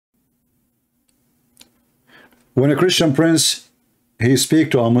When a Christian prince, he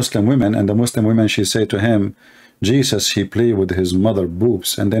speak to a Muslim women, and the Muslim women, she say to him, Jesus, he played with his mother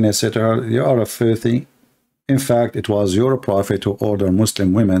boobs. And then he said to her, you are a filthy. In fact, it was your prophet who ordered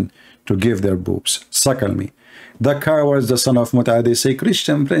Muslim women to give their boobs. Suckle me. The cowards, the son of Mutta, they say,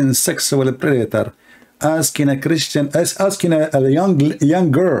 Christian prince, sexual predator, asking a Christian, asking a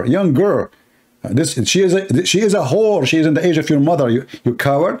young girl. She is a whore. She is in the age of your mother. You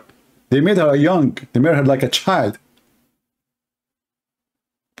coward. They made her young. They made her like a child.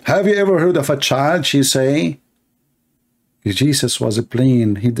 Have you ever heard of a child? She say, Jesus was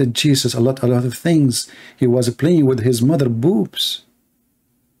playing. He did Jesus a lot of things. He was playing with his mother boobs.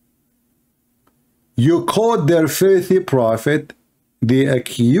 You caught their filthy prophet. They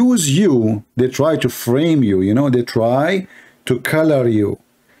accuse you. They try to frame you. You know, they try to color you.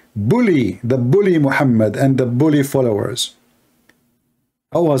 Bully, the bully Muhammad and the bully followers.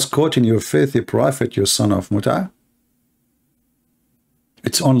 I was quoting your filthy prophet, you son of Mutta.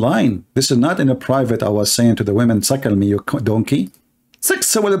 It's online. This is not in a private. I was saying to the women, suckle me, you donkey.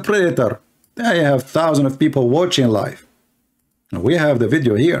 Sexual predator. I have thousands of people watching live. We have the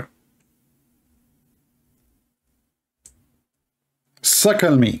video here.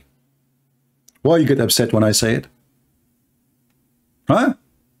 Suckle me. Why you get upset when I say it? Huh?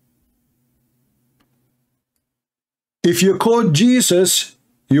 If you quote Jesus,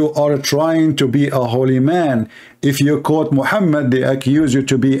 you are trying to be a holy man. If you quote Muhammad, they accuse you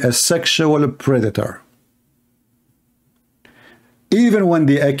to be a sexual predator. Even when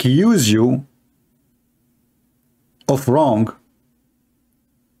they accuse you of wrong,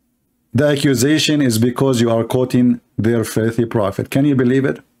 the accusation is because you are quoting their filthy prophet. Can you believe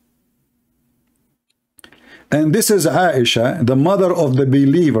it? And this is Aisha, the mother of the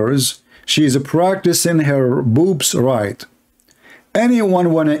believers. She is practicing her boobs right.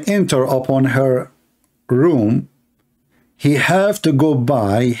 Anyone want to enter upon her room, he have to go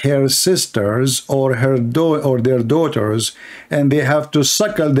by her sisters or their daughters, and they have to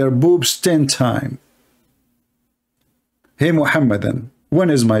suckle their boobs 10 times. Hey Muhammadan, when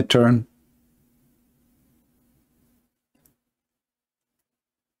is my turn?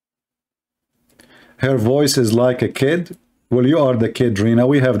 Her voice is like a kid. Well, you are the kid, Rina.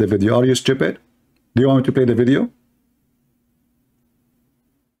 We have the video. Are you stupid? Do you want me to play the video?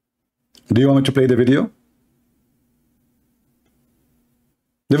 Do you want me to play the video?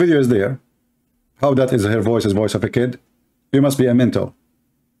 The video is there. How that is her voice is voice of a kid? You must be a mental.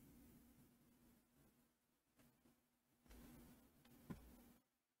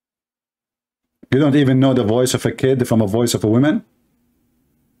 You don't even know the voice of a kid from a voice of a woman?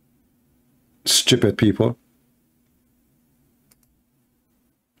 Stupid people.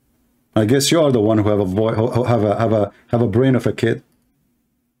 I guess you are the one who have a voice, have a brain of a kid.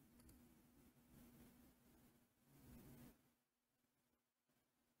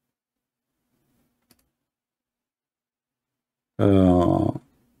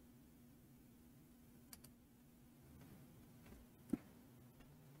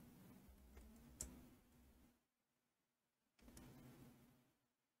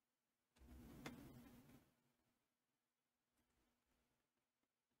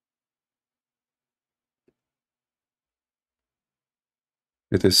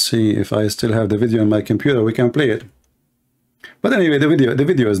 Let us see if I still have the video on my computer. We can play it. But anyway, the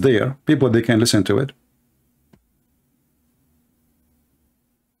video is there. People, they can listen to it.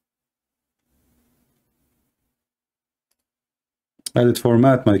 I did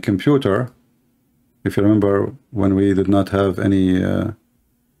format my computer, if you remember, when we did not have any,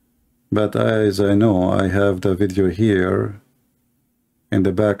 but as I know, I have the video here in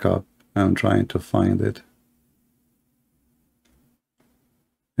the backup. I'm trying to find it.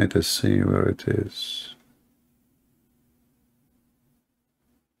 Let us see where it is.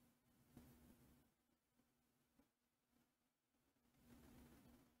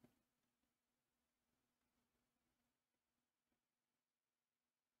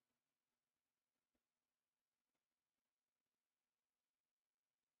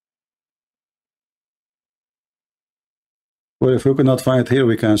 Well, if we could not find it here,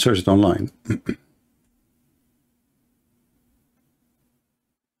 we can search it online.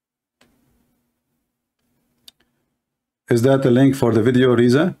 Is that the link for the video,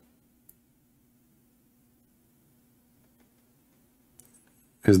 Riza?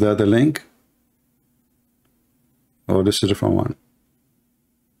 Is that the link? Or this is a different one?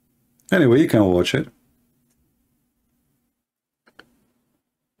 Anyway, you can watch it.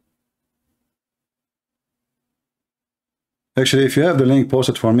 Actually, if you have the link, post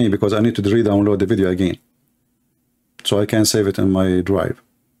it for me, because I need to re-download the video again, so I can save it in my drive.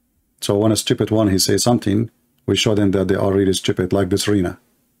 So when a stupid one, he says something, We show them that they are really stupid, like this Rena.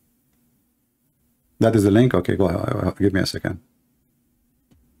 That is the link. Okay, go ahead. Give me a second.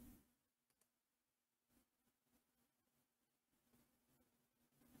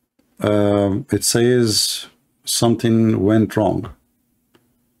 It says something went wrong.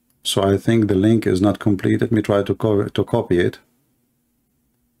 So I think the link is not complete. Let me try to copy it.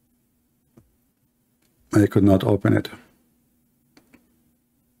 I could not open it.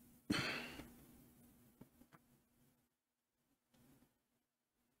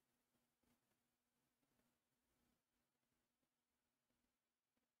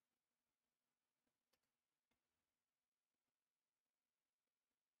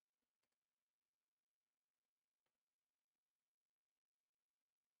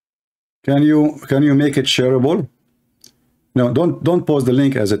 Can you make it shareable? No, don't post the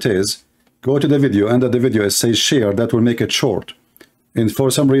link as it is. Go to the video. Under the video, it says share. That will make it short. And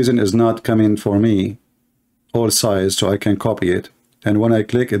for some reason, it's not coming for me all size, so I can copy it. And when I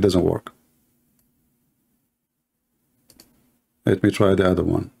click, it doesn't work. Let me try the other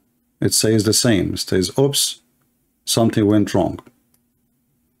one. It says the same. It says, oops, something went wrong.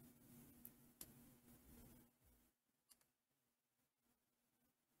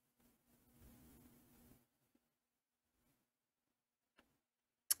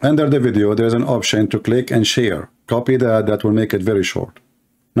 Under the video, there's an option to click and share. Copy that. That will make it very short,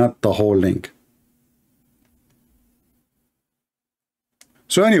 not the whole link.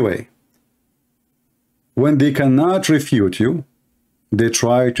 So anyway, when they cannot refute you, they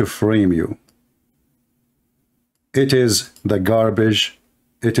try to frame you. It is the garbage.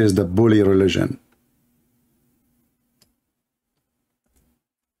 It is the bully religion.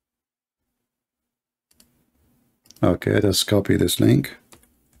 Okay, let's copy this link.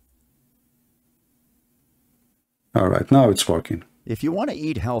 All right, now it's working. If you want to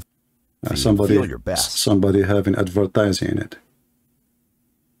eat healthy, somebody, feel your best. Somebody having advertising in it.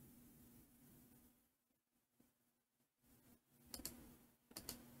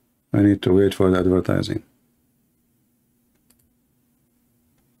 I need to wait for the advertising.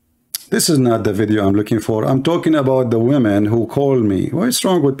 This is not the video I'm looking for. I'm talking about the women who call me. What's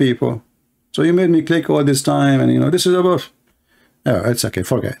wrong with people? So you made me click all this time, and you know, this is about... Oh, it's okay,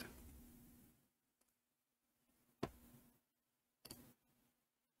 forget.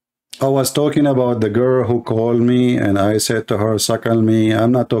 I was talking about the girl who called me and I said to her, suckle me.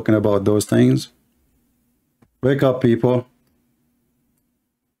 I'm not talking about those things. Wake up, people.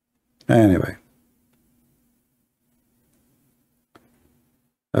 Anyway.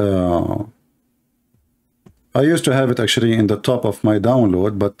 I used to have it actually in the top of my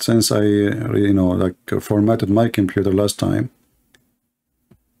download, but since I, you know, like formatted my computer last time,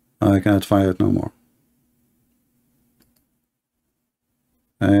 I cannot find it no more.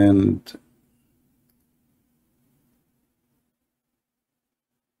 And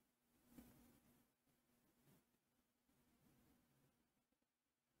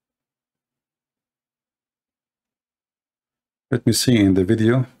let me see in the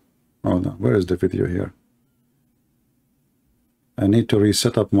video. Oh no, where is the video here? I need to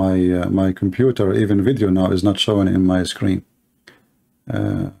reset up my my computer. Even video now is not showing in my screen.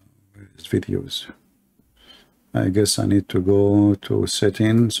 Where is videos? I guess I need to go to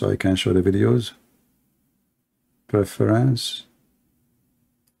settings so I can show the videos. Preference.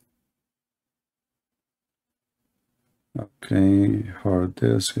 Okay, hard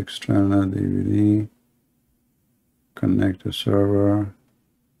disk, external DVD, connect to server,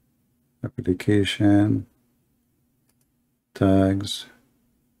 application, tags,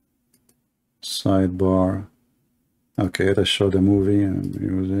 sidebar. Okay, let's show the movie and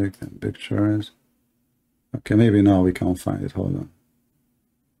music and pictures. Okay, maybe now we can't find it. Hold on.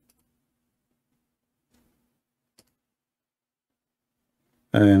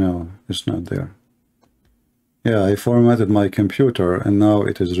 I know, it's not there. Yeah, I formatted my computer and now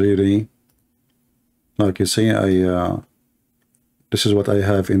it is really, like you see, this is what I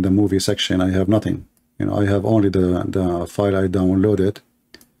have in the movie section. I have nothing. You know, I have only the file I downloaded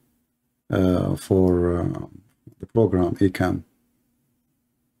for the program Ecamm.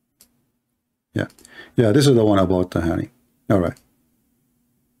 Yeah, this is the one about the honey. All right.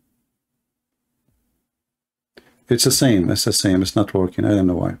 It's the same. It's the same. It's not working. I don't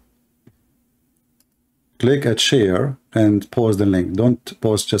know why. Click at share and post the link. Don't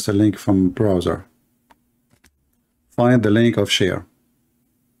post just a link from browser. Find the link of share.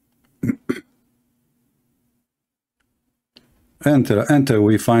 Enter.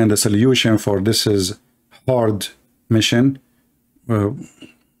 We find the solution for this is hard mission. Do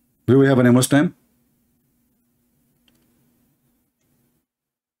we have any Muslim?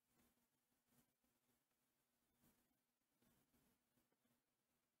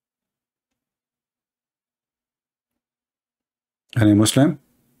 Any Muslim?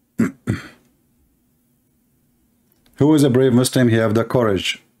 Who is a brave Muslim? He have the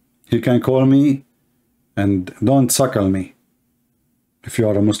courage. He can call me and don't suckle me if you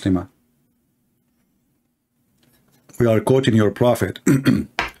are a Muslim. We are quoting your prophet.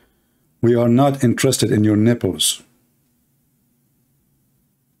 We are not interested in your nipples.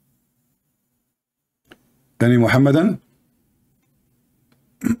 Any Muhammadan?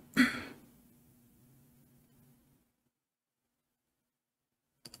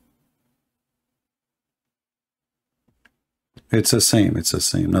 It's the same. It's the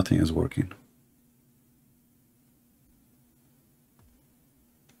same. Nothing is working.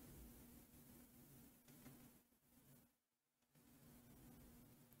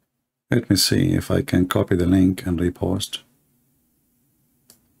 Let me see if I can copy the link and repost.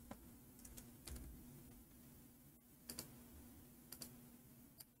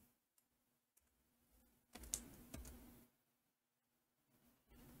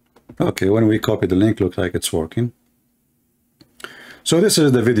 Okay, when we copy the link, looks like it's working. So this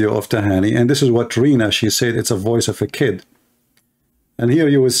is the video of Tahani, and this is what Rina, she said it's a voice of a kid. And here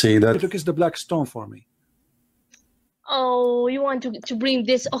you will see that. To kiss the black stone for me. Oh, you want to bring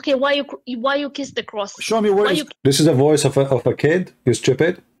this? Okay, why you kiss the cross? Show me where this is a voice of a kid. You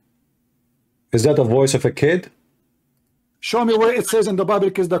stupid. Is that a voice of a kid? Show me where it says in the Bible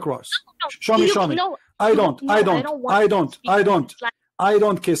kiss the cross. No, show me. No, I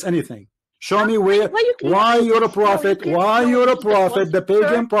don't kiss anything. Show me where. Why you're a prophet? Why you're a prophet? The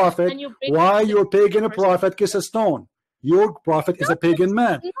pagan prophet. Why your pagan prophet kiss a stone? Your prophet is a pagan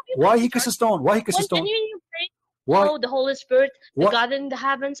man. Why he kiss a stone? Why he kiss a stone? Why? Oh, the Holy Spirit, the God in the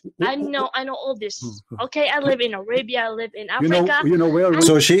heavens. I know all this. Okay, I live in Arabia. I live in Africa. You know where.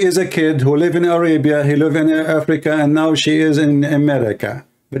 So she is a kid who live in Arabia. He live in Africa, and now she is in America.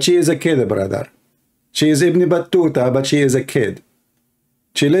 But she is a kid, brother. She is Ibn Battuta, but she is a kid.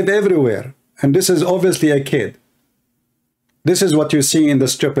 She live everywhere, and this is obviously a kid. This is what you see in the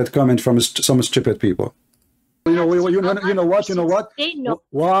stupid comment from some stupid people. You know what?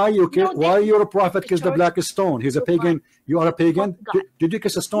 Why your prophet kiss the black stone? He's a pagan. You are a pagan. Did you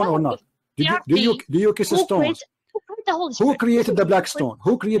kiss a stone or not? Do you kiss a stone? Who created the black stone?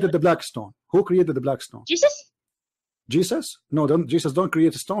 Who created the black stone? Who created the black stone? Jesus. Jesus? No, Jesus don't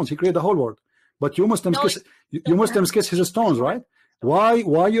create stones. He created the whole world. But you Muslims kiss. You Muslims kiss his stones, right?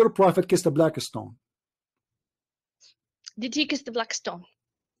 Why your prophet kissed the black stone? Did he kiss the black stone?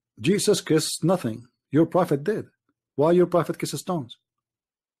 Jesus kissed nothing. Your prophet did. Why your prophet kisses stones?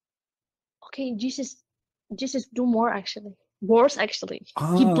 Okay, Jesus do more actually. Worse actually.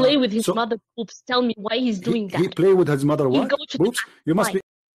 He play with his mother boobs. Tell me why he's doing that. He play with his mother what? Boobs? You must be.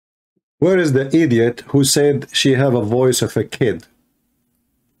 Where is the idiot who said she have a voice of a kid?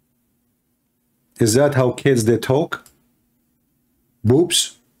 Is that how kids they talk?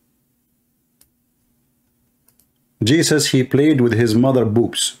 Boobs? Jesus, he played with his mother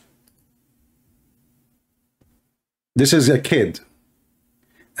boobs. This is a kid.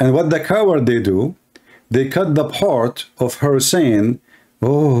 And what the coward they do, they cut the part of her saying,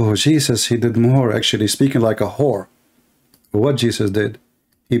 oh, Jesus, he did more, actually speaking like a whore. What Jesus did,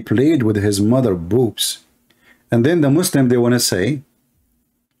 he played with his mother boobs. And then the Muslim, they want to say,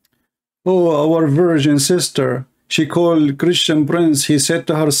 oh, our virgin sister, she called Christian prince, he said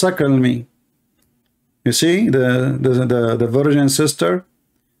to her, suckle me. You see, the virgin sister,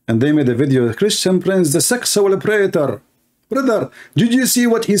 and they made a video, Christian prince, the sexual predator. Brother, did you see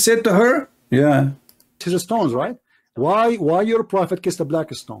what he said to her? Yeah. His stones, right? Why your prophet kissed the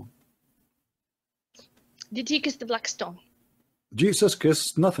black stone? Did he kiss the black stone? Jesus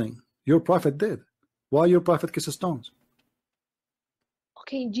kissed nothing. Your prophet did. Why your prophet kisses stones?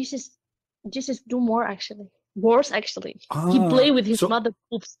 Okay, Jesus do more actually. Worse actually. He play with his mother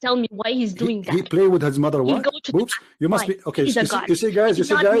boobs. Tell me why he's doing that. He play with his mother what? Boobs? You must be okay. You see guys.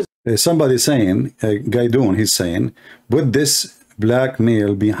 Somebody saying, Gaidun, he's saying, put this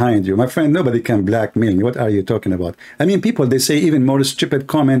blackmail behind you. My friend, nobody can blackmail me. What are you talking about? I mean, people, they say even more stupid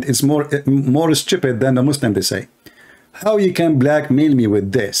comment is more stupid than the Muslim, they say. How you can blackmail me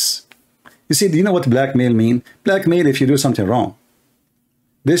with this? You see, do you know what blackmail mean? Blackmail if you do something wrong.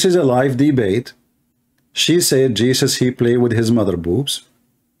 This is a live debate. She said, Jesus, he played with his mother boobs.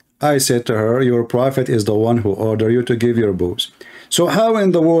 I said to her, your prophet is the one who ordered you to give your boobs. So how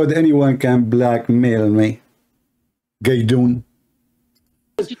in the world anyone can blackmail me? Gaydun.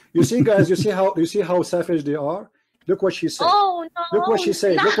 You see, guys, you see how savage they are? Look what she said. Oh no! Look what she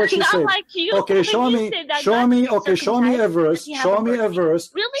said. Look what she said. Like you. Okay, show me. Okay, show me a verse. Show me a verse.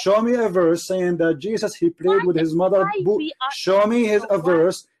 Really? Show me a verse saying that Jesus he played with his mother. Show me a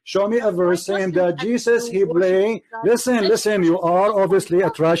verse. Show me a verse saying that Jesus he played. Listen. You are obviously a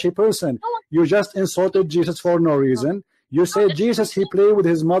trashy person. You just insulted Jesus for no reason. You say Jesus he played with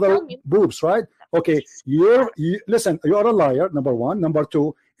his mother boobs, right? Okay, listen. You are a liar. Number one. Number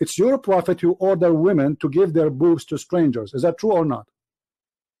two. It's your prophet who order women to give their boobs to strangers. Is that true or not?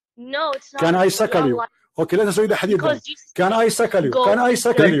 No, it's not. Can I suckle you? Okay, let us read the hadith. Can I suckle you? Can I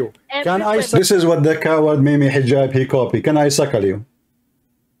suckle you? Can I suckle? This is what the coward Mimi Hijab he copied. Can I suckle you?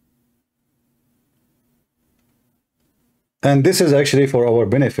 And this is actually for our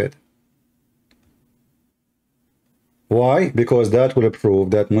benefit. Why? Because that will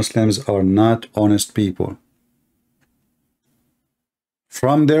prove that Muslims are not honest people.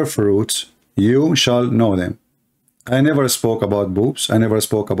 From their fruits you shall know them. I never spoke about boobs. I never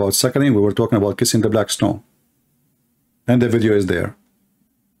spoke about suckling. We were talking about kissing the black stone. And the video is there.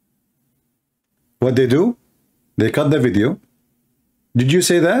 What they do? They cut the video. Did you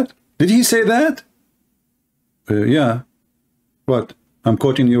say that? Did he say that? Yeah. What? I'm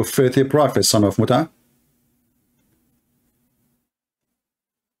quoting you, filthy prophet, son of Mutta.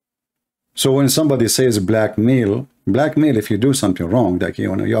 So when somebody says blackmail, if you do something wrong, like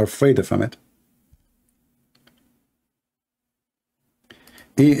you're afraid of it.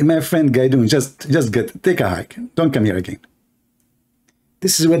 My friend Gaidun, just take a hike. Don't come here again.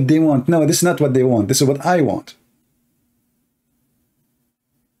 This is what they want. No, this is not what they want. This is what I want.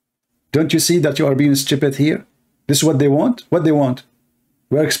 Don't you see that you are being stupid here? This is what they want. What they want.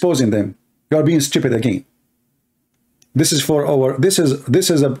 We're exposing them. You are being stupid again. This is for our. This is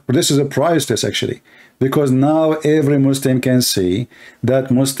a price test actually, because now every Muslim can see that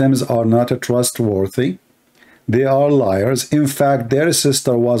Muslims are not trustworthy. They are liars. In fact, their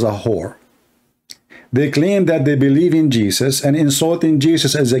sister was a whore. They claim that they believe in Jesus, and insulting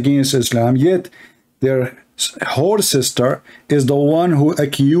Jesus is against Islam. Yet their whore sister is the one who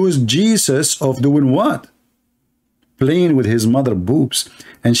accused Jesus of doing what? Playing with his mother boobs,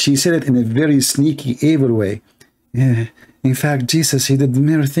 and she said it in a very sneaky, evil way. Yeah, in fact, Jesus, he did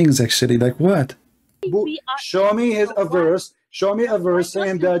mere things actually. Like what? Show me a verse. Show me a verse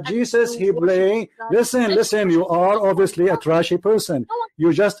saying that Jesus he played. Listen. You are obviously a trashy person.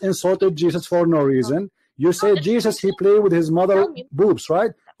 You just insulted Jesus for no reason. You say Jesus he played with his mother boobs,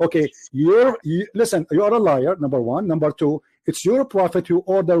 right? Okay, listen. You are a liar. Number one. Number two. It's your prophet who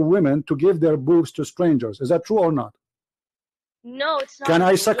order women to give their boobs to strangers. Is that true or not? No, it's not. Can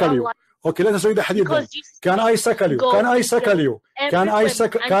I suckle you? Okay, let us read the hadith. Can I suckle you? Can I suckle you? Can I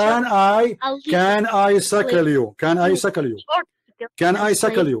suckle you? Can I suckle you? Can I suckle you? Can I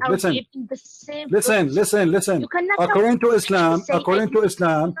suckle you? Listen. According to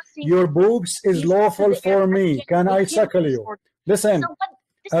Islam, your boobs is lawful for me. Can I suckle you? Listen.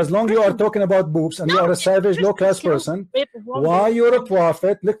 As long as you are talking about boobs and you are a savage, low-class person, why you're a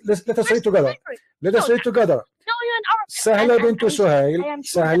prophet? Let us read together. Let us read together. Sahla bintu Suhail.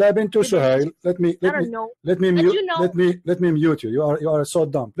 Let me mute you. You are so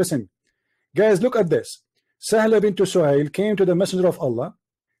dumb. Listen, guys, look at this. Sahla bintu Suhail came to the Messenger of Allah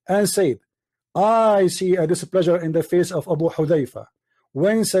and said, I see a displeasure in the face of Abu Hudayfa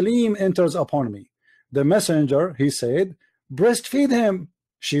when Salim enters upon me. The messenger, he said, breastfeed him.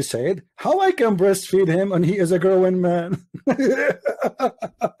 She said, how I can breastfeed him when he is a growing man?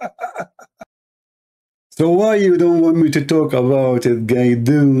 So why you don't want me to talk about it,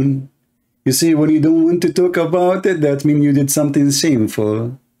 Gaidun? You see, when you don't want to talk about it, that means you did something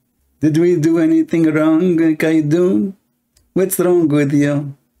shameful. Did we do anything wrong, Gaidun? What's wrong with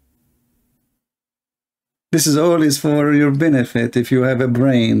you? This is always for your benefit if you have a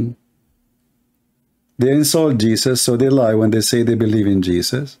brain. They insult Jesus, so they lie when they say they believe in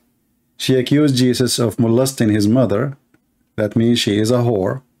Jesus. She accused Jesus of molesting his mother. That means she is a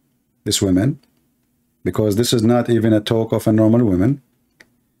whore, this woman, because this is not even a talk of a normal woman.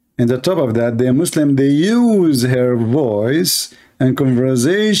 And the top of that, they're Muslim, they use her voice and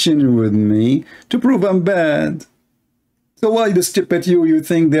conversation with me to prove I'm bad. So why the stupid you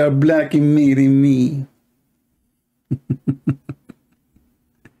think they are blackmailing me?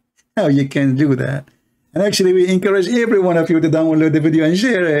 How you can do that? And actually, we encourage every one of you to download the video and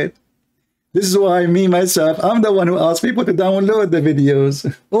share it. This is why me, myself, I'm the one who asks people to download the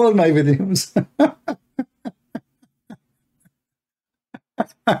videos. All my videos.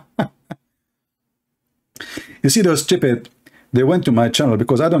 You see those stupid, they went to my channel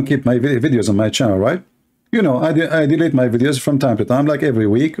because I don't keep my videos on my channel, right? You know, I delete my videos from time to time, like every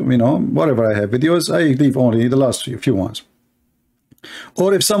week. You know, whatever I have videos, I leave only the last few ones.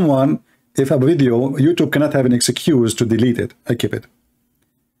 Or if a video, YouTube cannot have an excuse to delete it, I keep it.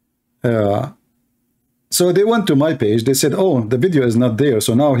 So they went to my page, they said, oh, the video is not there,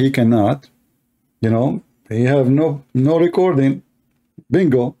 so now he cannot, you know, he have no recording.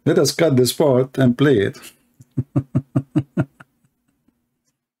 Bingo, let us cut this part and play it.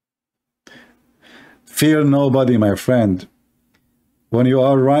 Fear nobody, my friend. When you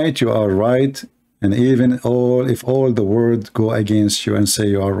are right, you are right. And even if all the world go against you and say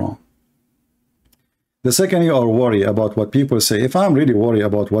you are wrong. The second you are worried about what people say, if I'm really worried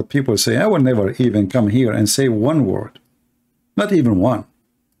about what people say, I will never even come here and say one word. Not even one.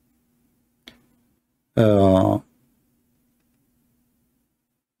 All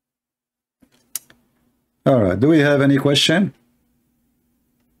right, do we have any question?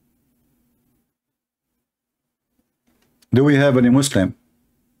 Do we have any Muslim?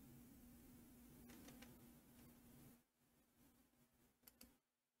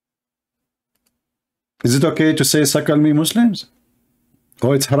 Is it okay to say suckle me Muslims?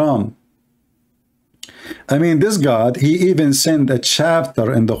 Or it's haram? I mean, this God, he even sent a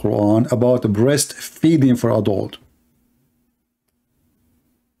chapter in the Quran about breastfeeding for adult.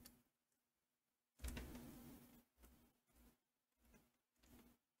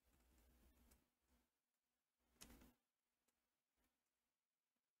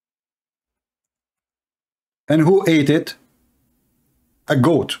 And who ate it? A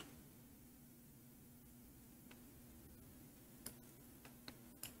goat.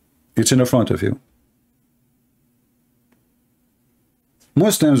 It's in the front of you.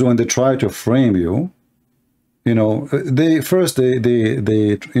 Muslims, when they try to frame you, you know, they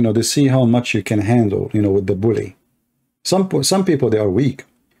see how much you can handle, you know, with the bully. Some people, they are weak.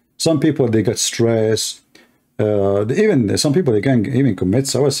 Some people, they get stressed. Even some people, they can even commit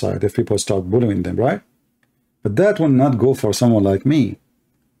suicide if people start bullying them, right? But that will not go for someone like me.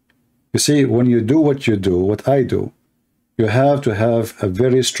 You see, when you do what you do, what I do, you have to have a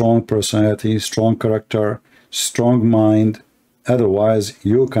very strong personality, strong character, strong mind. Otherwise,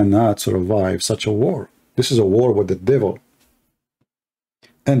 you cannot survive such a war. This is a war with the devil.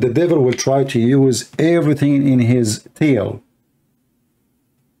 And the devil will try to use everything in his tail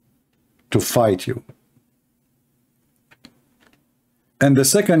to fight you. And the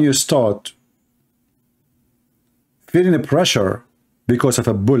second you start feeling the pressure because of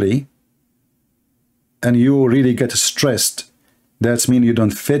a bully, and you really get stressed, that means you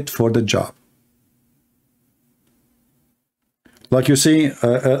don't fit for the job. Like you see,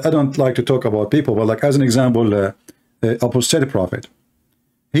 I don't like to talk about people, but like as an example, apostate prophet.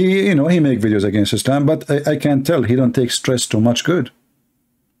 He, you know, he make videos against Islam, but I can tell he don't take stress too much good.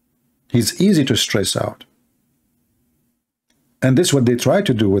 He's easy to stress out. And this is what they try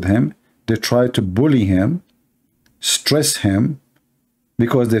to do with him. They try to bully him, stress him,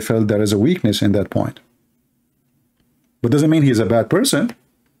 because they felt there is a weakness in that point. But doesn't mean he's a bad person.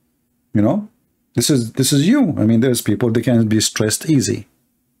 You know, this is you. I mean, there's people, they can be stressed easy.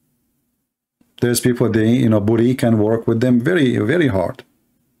 There's people, they, you know, bully can work with them very, very hard.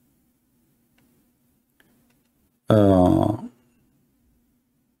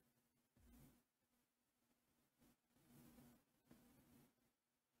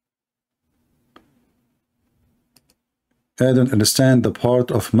 I don't understand the part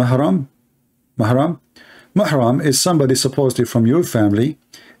of mahram. Mahram is somebody supposedly from your family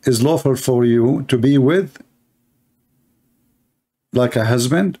is lawful for you to be with, like a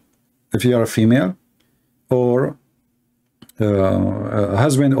husband, if you are a female, or a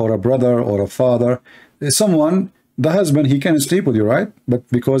husband or a brother or a father. Someone, the husband, he can sleep with you, right? But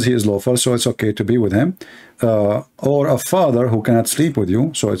because he is lawful, so it's okay to be with him. Or a father who cannot sleep with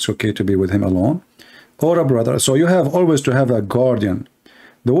you, so it's okay to be with him alone. Or a brother. So you have always to have a guardian.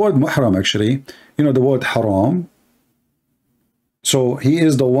 The word muhram, actually, you know, the word haram. So he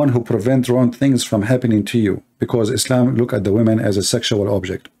is the one who prevents wrong things from happening to you, because Islam look at the women as a sexual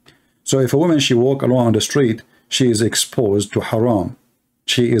object. So if a woman, she walk along on the street, she is exposed to haram.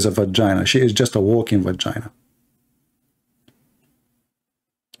 She is a vagina. She is just a walking vagina.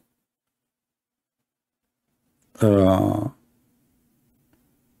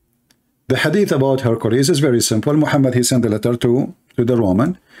 The hadith about Hercules is very simple. Muhammad, he sent a letter to the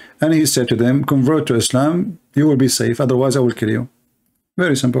Roman, and he said to them, convert to Islam, you will be safe, otherwise I will kill you.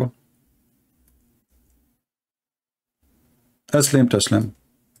 Very simple. Aslim taslim.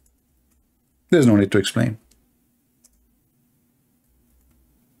 There's no need to explain.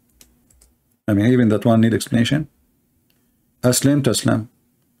 I mean, even that one need explanation. Aslim taslim.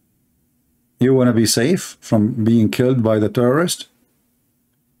 You want to be safe from being killed by the terrorist?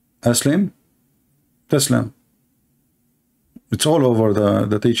 Aslim? Taslim. It's all over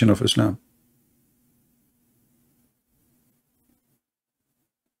the teaching of Islam.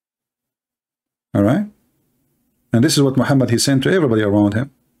 All right? And this is what Muhammad, he sent to everybody around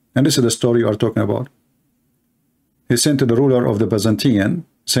him. And this is the story you are talking about. He sent to the ruler of the Byzantine,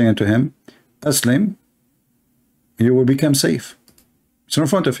 saying to him, Aslim, you will become safe. It's in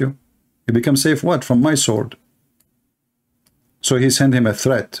front of you. You become safe what? From my sword. So he sent him a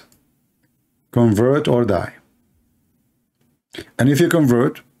threat. Convert or die. And if you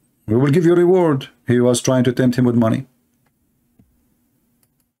convert, we will give you a reward. He was trying to tempt him with money.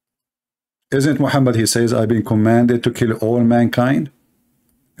 Isn't Muhammad, he says, I've been commanded to kill all mankind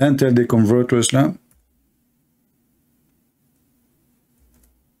until they convert to Islam?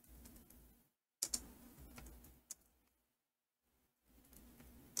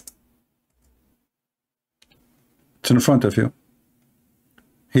 It's in front of you.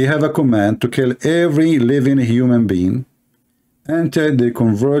 He have a command to kill every living human being until they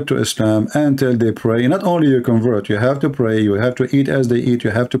convert to Islam, until they pray. Not only you convert, you have to pray, you have to eat as they eat,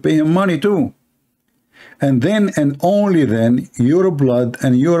 you have to pay him money too. And then and only then your blood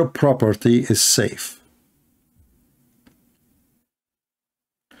and your property is safe.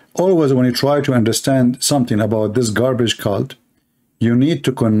 Always when you try to understand something about this garbage cult, you need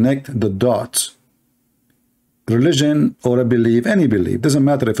to connect the dots. Religion or a belief, any belief, doesn't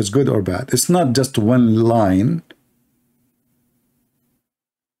matter if it's good or bad. It's not just one line.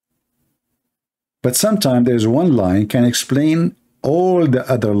 But sometimes there's one line can explain all the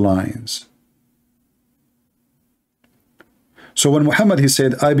other lines. So when Muhammad, he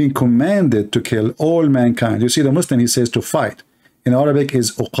said, I've been commanded to kill all mankind. You see, the Muslim, he says to fight. In Arabic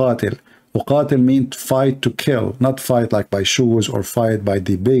is uqatil. Uqatil means fight to kill, not fight like by shoes or fight by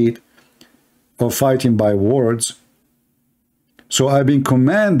debate or fighting by words. So I've been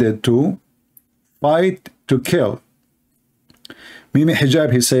commanded to fight to kill. Mimi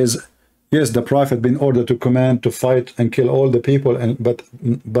Hijab, he says, yes, the Prophet been ordered to command to fight and kill all the people,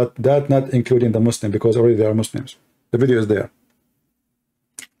 but that not including the Muslim, because already they are Muslims. The video is there.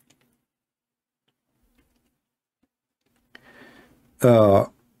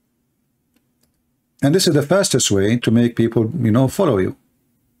 And this is the fastest way to make people, follow you.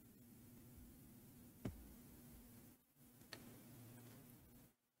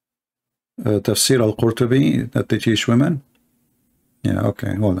 Tafsir al-Qurtubi, that they teach women. Yeah,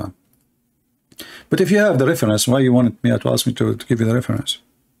 okay, hold on. But if you have the reference, why you wanted me to ask me to give you the reference?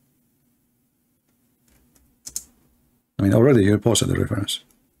 I mean, already you posted the reference.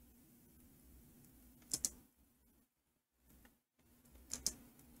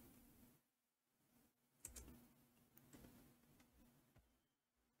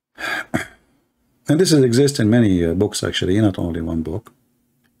 And this exists in many books, actually, not only one book.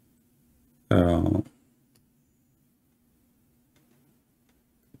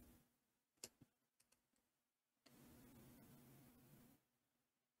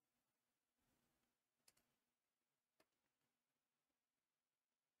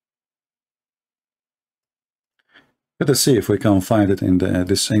 Let us see if we can find it in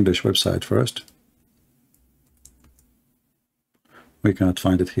this English website first. We cannot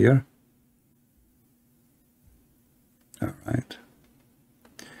find it here. All right.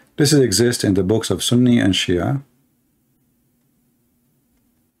 This exists in the books of Sunni and Shia.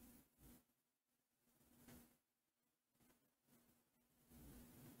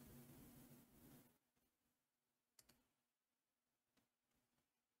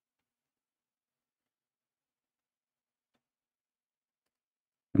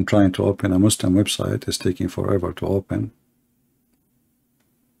 I'm trying to open a Muslim website. It's taking forever to open.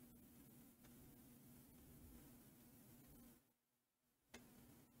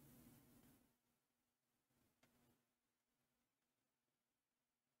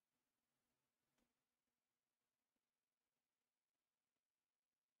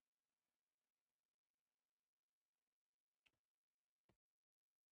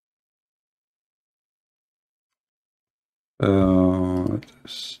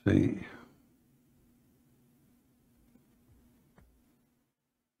 Let's see.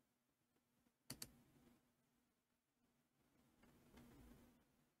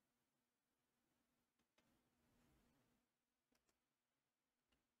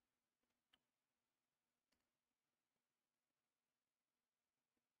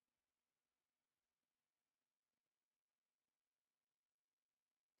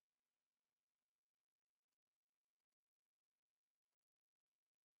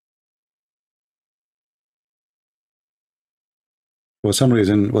 For some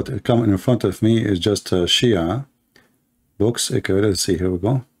reason, what coming in front of me is just Shia books. Okay, let's see. Here we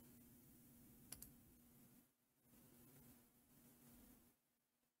go.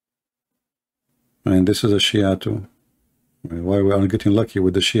 And this is a Shia too. Why we are getting lucky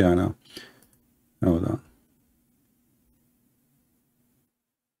with the Shia now? Hold on.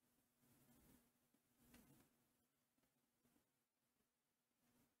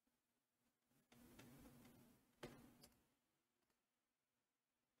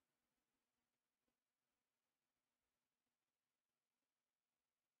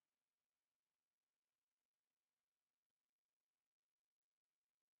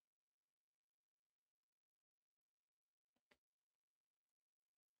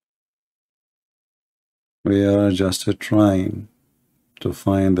 We are just trying to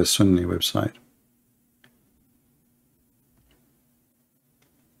find the Sunni website.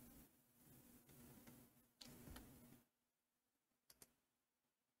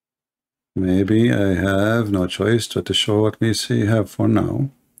 Maybe I have no choice to show what we see have for now.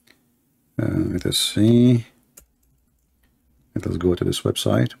 Let us see. Let us go to this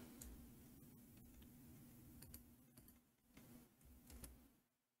website.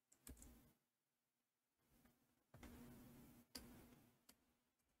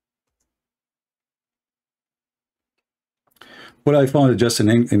 Well, I found it just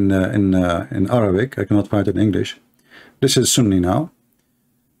in Arabic. I cannot find it in English. This is Sunni now.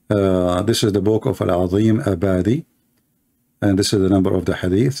 This is the book of Al-Azim Abadi, and this is the number of the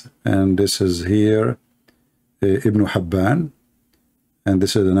hadith, and this is here Ibn Habban, and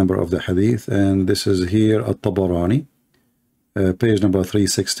this is the number of the hadith, and this is here At-Tabarani, page number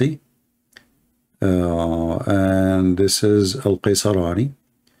 360, and this is Al-Qaisarani,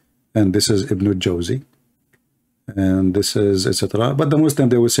 and this is Ibn al-Jawzi, and this is etc. But the Muslim,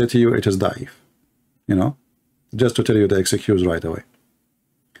 they will say to you it is da'if, you know, just to tell you the excuse right away.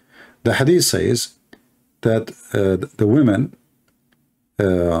 The hadith says that the women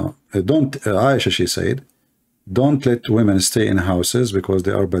don't, Aisha, she said, don't let women stay in houses because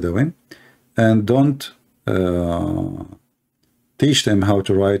they are Bedouin, and don't teach them how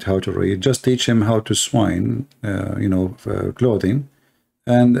to write, how to read. Just teach them how to swine, you know, clothing,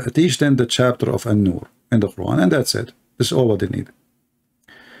 and teach them the chapter of An-Nur in the Quran, and that's it. This is all what they need.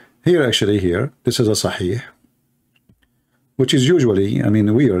 Here, actually, here, this is a Sahih, which is usually, I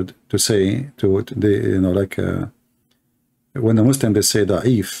mean, weird to say to the, you know, like when the Muslims they say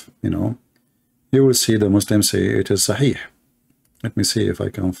da'if, you know, you will see the Muslims say it is Sahih. Let me see if I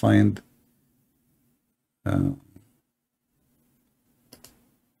can find.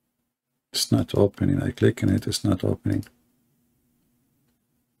 It's not opening. I click on it. It's not opening.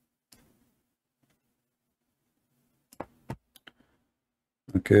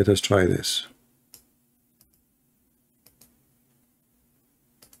 Okay, let's try this.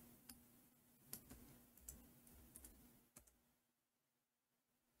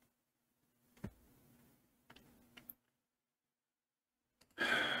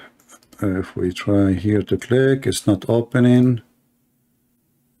 If we try here to click, it's not opening.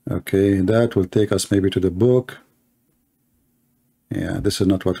 Okay, that will take us maybe to the book. Yeah, this is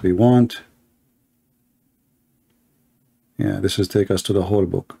not what we want. Yeah, this is take us to the whole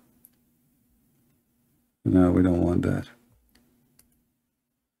book. No, we don't want that.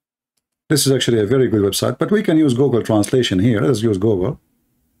 This is actually a very good website, but we can use Google translation here. Let's use Google.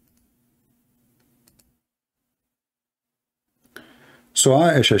 So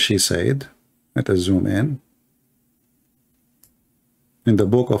Aisha, she said, let us zoom in the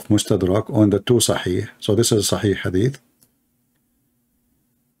book of Mustadrak on the two Sahih. So this is Sahih Hadith.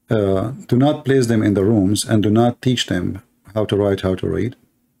 Do not place them in the rooms and do not teach them how to write, how to read.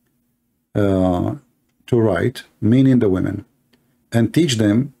 To write, meaning the women, and teach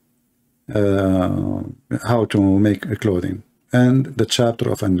them how to make clothing, and the chapter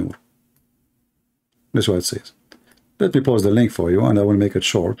of An-Nur. This is what it says. Let me post the link for you, and I will make it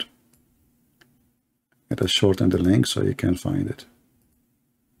short. Let us shorten the link so you can find it.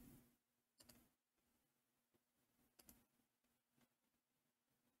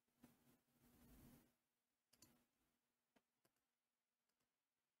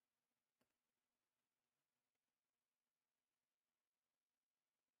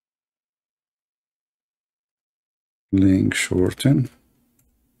 Link shorten.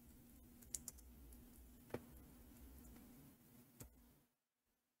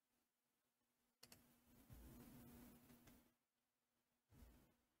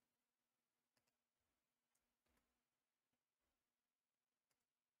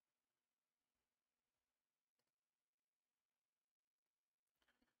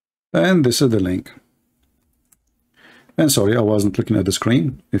 And this is the link. And sorry, I wasn't looking at the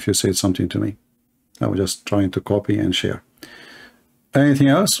screen if you said something to me. I was just trying to copy and share. Anything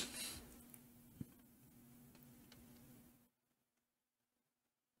else?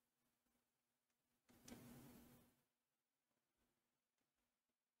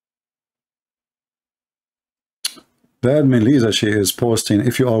 The admin Lisa, she is posting,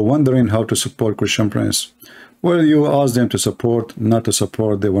 if you are wondering how to support Christian Prince, well, you ask them to support, not to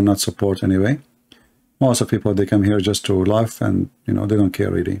support, they will not support anyway. Most of people, they come here just to laugh and, you know, they don't care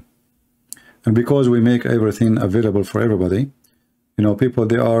really. And because we make everything available for everybody, you know, people,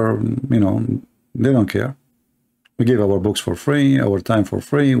 they are, you know, they don't care. We give our books for free, our time for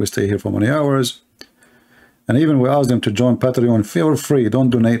free, we stay here for many hours. And even we ask them to join Patreon for free,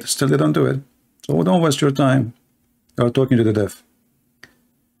 don't donate, still they don't do it. So don't waste your time. You are talking to the deaf.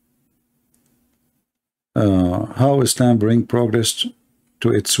 How Islam bring progress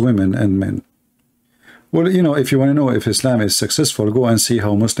to its women and men. Well, you know, if you want to know if Islam is successful, go and see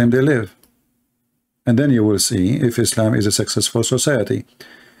how Muslim they live. And then you will see if Islam is a successful society.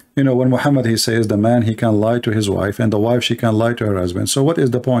 You know, when Muhammad, he says the man, he can lie to his wife, and the wife, she can lie to her husband. So what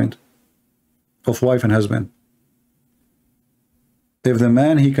is the point of wife and husband? If the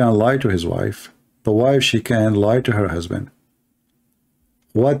man, he can lie to his wife, the wife, she can lie to her husband.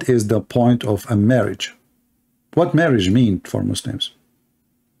 What is the point of a marriage? What marriage mean for Muslims?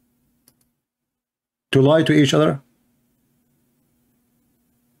 To lie to each other?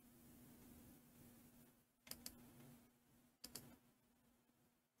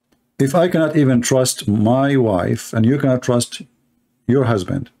 If I cannot even trust my wife and you cannot trust your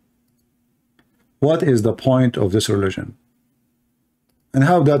husband, what is the point of this religion? And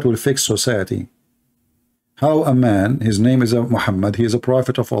how that will fix society? How a man, his name is Muhammad, he is a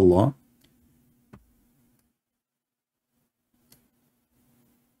prophet of Allah,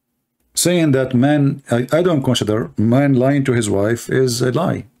 saying that man, I don't consider man lying to his wife is a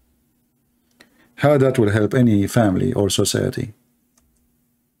lie. How that will help any family or society?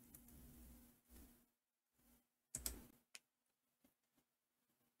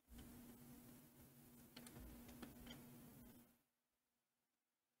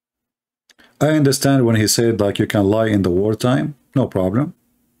 I understand when he said like you can lie in the wartime, no problem.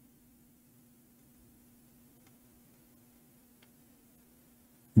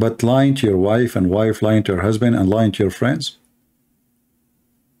 But lying to your wife and wife lying to her husband and lying to your friends?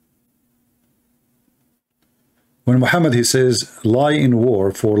 When Muhammad, he says lie in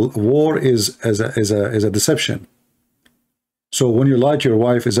war, for war is a deception. So when you lie to your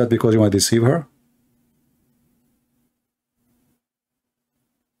wife, is that because you want to deceive her?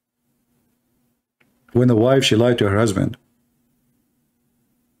 When the wife, she lied to her husband,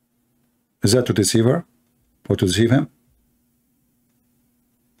 is that to deceive her or to deceive him?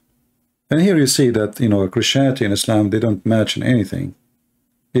 And here you see that, you know, Christianity and Islam, they don't match in anything.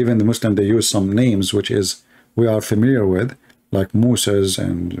 Even the Muslim, they use some names which is we are familiar with, like Moses,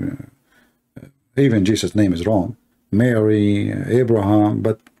 and even Jesus' name is wrong, Mary, Abraham,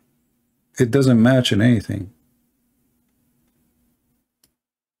 but it doesn't match in anything.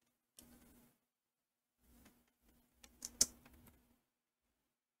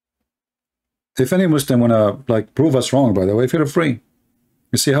 If any Muslim wanna like prove us wrong, by the way, feel free.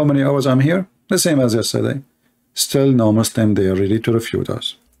 You see how many hours I'm here? The same as yesterday. Still no Muslim, they are ready to refute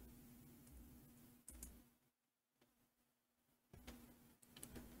us.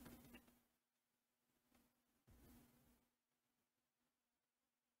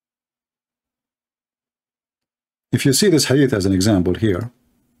 If you see this hadith as an example here,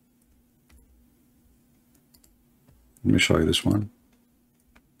 let me show you this one.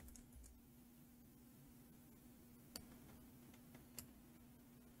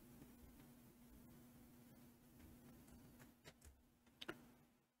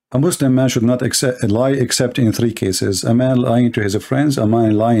 A Muslim man should not lie except in 3 cases. A man lying to his friends, a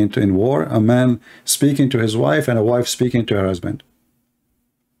man lying in war, a man speaking to his wife, and a wife speaking to her husband.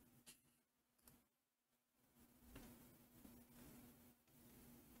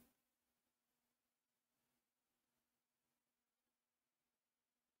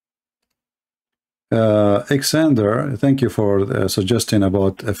 Alexander, thank you for suggesting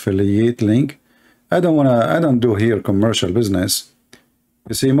about affiliate link. I don't do here commercial business.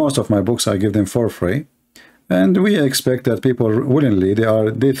 You see, most of my books I give them for free, and we expect that people willingly,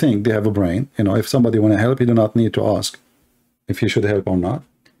 they think they have a brain. You know, if somebody want to help, you do not need to ask if you should help or not.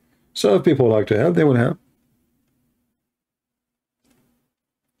 So if people like to help, they will help.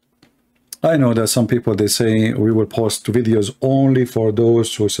 I know that some people, they say we will post videos only for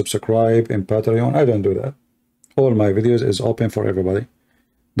those who subscribe in Patreon. I don't do that. All my videos is open for everybody.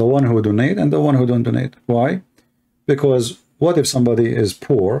 The one who donate and the one who don't donate. Why? Because what if somebody is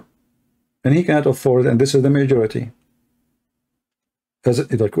poor and he cannot afford, and this is the majority?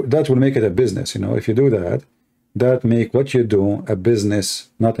 That will make it a business, you know. If you do that, that make what you do a business,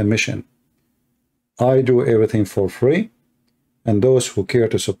 not a mission. I do everything for free, and those who care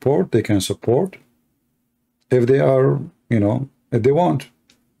to support, they can support. If they are, you know, if they want.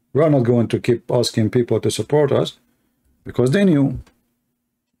 We are not going to keep asking people to support us because they knew.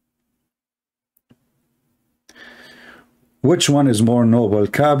 Which one is more noble,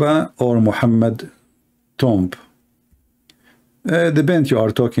 Kaaba or Muhammad tomb? Depends you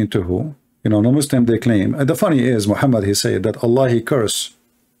are talking to who. You know, no Muslim they claim. The funny is, Muhammad, he said that Allah, he cursed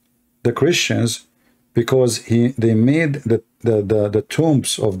the Christians because they made the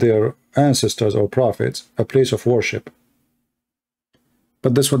tombs of their ancestors or prophets a place of worship.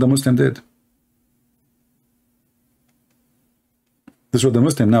 But that's what the Muslim did. This is what the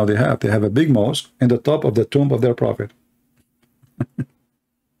Muslim now they have. They have a big mosque in the top of the tomb of their prophet.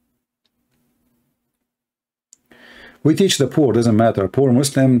 We teach the poor, doesn't matter. Poor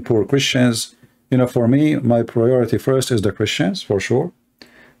Muslim, poor Christians. You know, for me, my priority first is the Christians, for sure.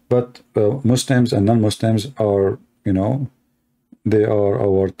 But Muslims and non-Muslims are, you know, they are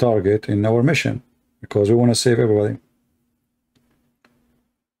our target in our mission because we want to save everybody.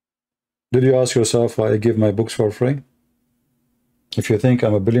 Did you ask yourself why I give my books for free? If you think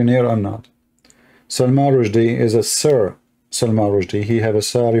I'm a billionaire, I'm not. Salman Rushdie is a sir. Salman Rushdie, he have a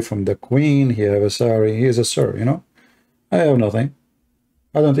sari from the Queen. He have a sari. He is a sir, you know. I have nothing.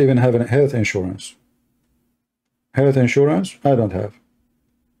 I don't even have a health insurance. Health insurance, I don't have.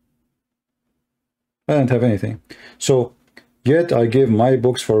 I don't have anything. So, yet I give my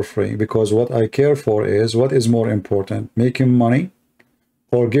books for free because what I care for is, what is more important, making money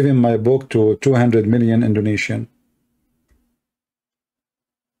or giving my book to 200 million Indonesian,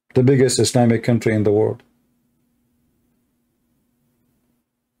 the biggest Islamic country in the world.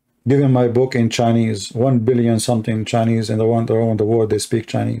 Giving my book in Chinese, 1 billion something Chinese in around the world, they speak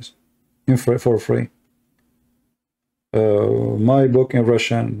Chinese for free. My book in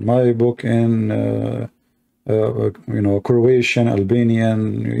Russian, my book in you know, Croatian,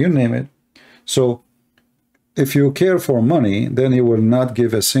 Albanian, you name it. So if you care for money, then you will not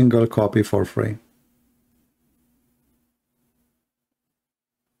give a single copy for free.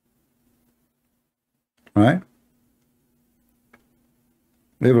 Right?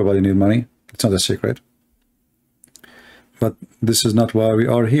 Everybody needs money. It's not a secret. But this is not why we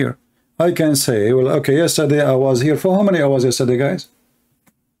are here. I can say, well, okay, yesterday I was here. For how many hours yesterday, guys?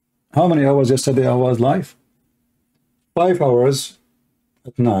 How many hours yesterday I was live? 5 hours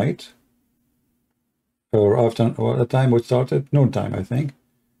at night. Or after, or the time we started, noon time, I think.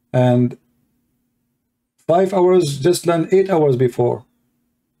 And 5 hours just than 8 hours before.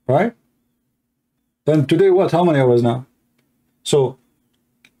 Right? And today what? How many hours now? So,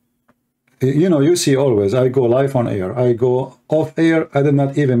 you know, you see always, I go live on air. I go off air. I did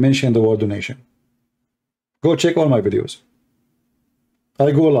not even mention the word donation. Go check all my videos.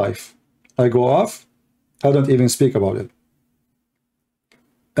 I go live. I go off. I don't even speak about it.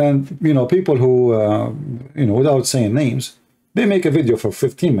 And, you know, people who, you know, without saying names, they make a video for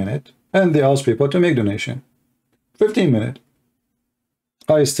 15 minutes and they ask people to make donation. 15 minutes.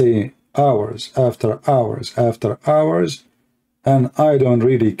 I stay hours after hours after hours. And I don't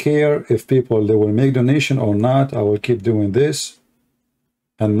really care if people, they will make donation or not. I will keep doing this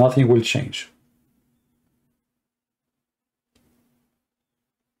and nothing will change.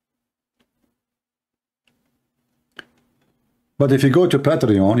 But if you go to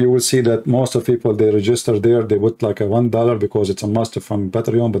Patreon, you will see that most of people, they register there. They put like a $1 because it's a must from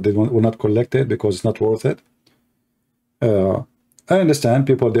Patreon, but they will not collect it because it's not worth it. I understand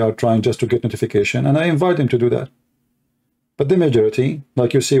people, they are trying just to get notification, and I invite them to do that. But the majority,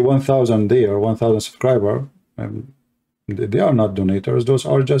 like you see 1,000 there, 1,000 subscriber, they are not donators. Those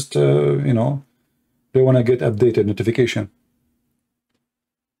are just, you know, they want to get updated notification.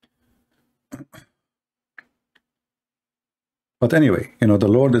 But anyway, you know, the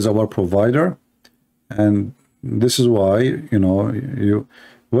Lord is our provider. And this is why, you know,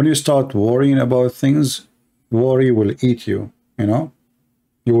 when you start worrying about things, worry will eat you, you know.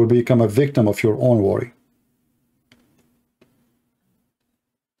 You will become a victim of your own worry.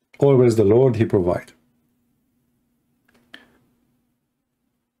 Always the Lord, he provides.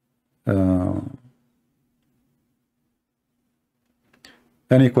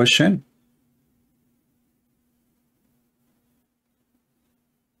 Any question?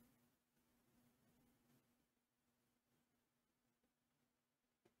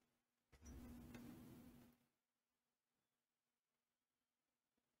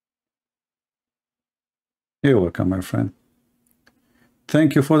 You're welcome, my friend.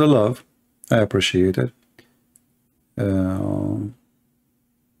 Thank you for the love. I appreciate it. You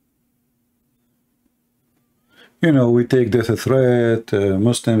know, we take death threat.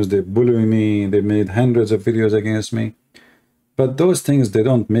 Muslims, they bully me. They made hundreds of videos against me. But those things, they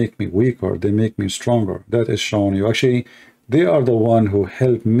don't make me weaker. They make me stronger. That is showing you. Actually, they are the one who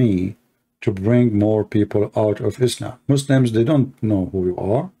helped me to bring more people out of Islam. Muslims, they don't know who you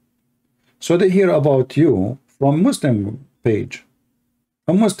are. So they hear about you from Muslim page.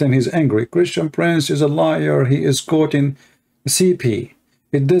 A Muslim, he's angry. Christian Prince is a liar. He is quoting CP.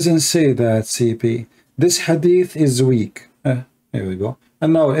 It doesn't say that, CP. This hadith is weak. Here we go.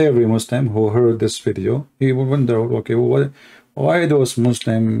 And now every Muslim who heard this video, he will wonder, okay, why those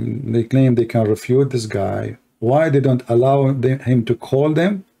Muslims, they claim they can refute this guy. Why they don't allow him to call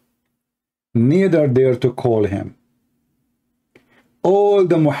them? Neither dare to call him. All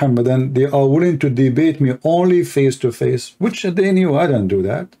the Muhammadan, they are willing to debate me only face to face, which they knew I don't do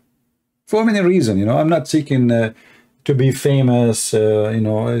that. For many reasons, you know, I'm not seeking to be famous, you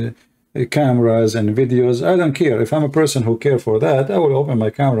know, cameras and videos. I don't care. If I'm a person who care for that, I will open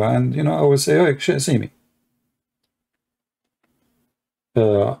my camera and, you know, I will say, oh, see me.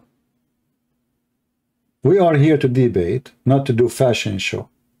 We are here to debate, not to do fashion show.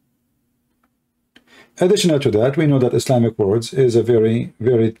 Additional to that, we know that Islamic words is a very,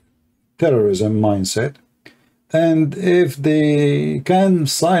 very terrorism mindset. And if they can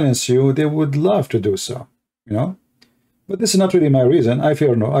silence you, they would love to do so, you know. But this is not really my reason. I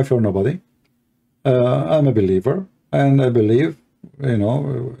fear nobody. I'm a believer, and I believe, you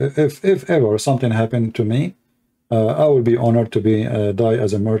know, if ever something happened to me, I will be honored to be die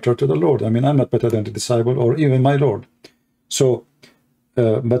as a martyr to the Lord. I mean, I'm not better than the disciple or even my Lord. So,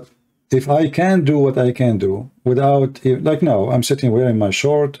 but if I can do what I can do without, like now, I'm sitting wearing my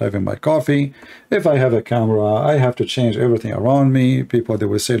short, having my coffee. If I have a camera, I have to change everything around me. People, they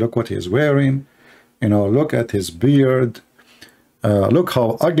will say, look what he is wearing. You know, look at his beard. Look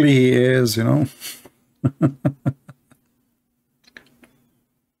how ugly he is, you know.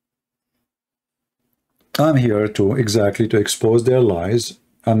 I'm here to exactly to expose their lies.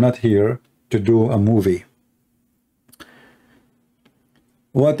 I'm not here to do a movie.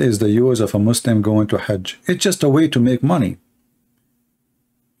 What is the use of a Muslim going to Hajj? It's just a way to make money.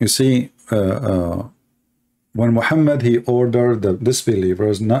 You see, when Muhammad, he ordered the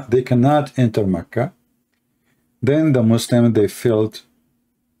disbelievers, they cannot enter Mecca, then the Muslim, they felt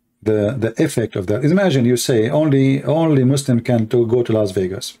the effect of that. Imagine you say only Muslim can go to Las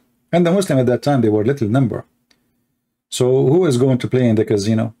Vegas. And the Muslim at that time, they were little number. So who is going to play in the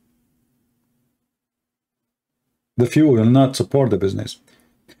casino? The few will not support the business.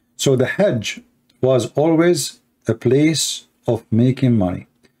 So the Hajj was always a place of making money.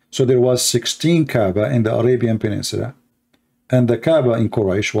 So there was 16 Kaaba in the Arabian Peninsula, and the Kaaba in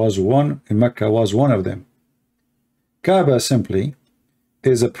Quraysh was one, in Mecca was one of them. Kaaba simply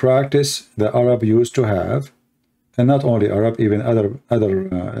is a practice the Arab used to have, and not only Arab, even other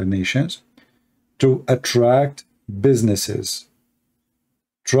nations, to attract businesses,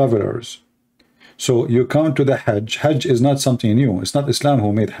 travelers. So you come to the Hajj. Hajj is not something new. It's not Islam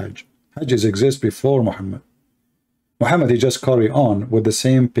who made Hajj. Hajj exists before Muhammad. Muhammad, he just carried on with the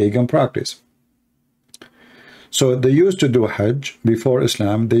same pagan practice. So they used to do Hajj before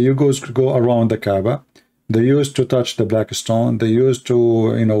Islam. They used to go around the Kaaba. They used to touch the black stone. They used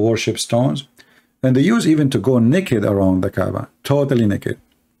to, you know, worship stones. And they used even to go naked around the Kaaba, totally naked.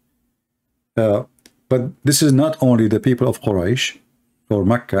 But this is not only the people of Quraysh or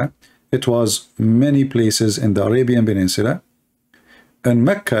Mecca. It was many places in the Arabian Peninsula. And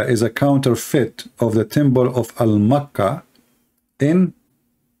Mecca is a counterfeit of the temple of Al-Makkah in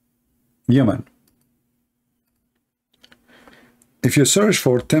Yemen. If you search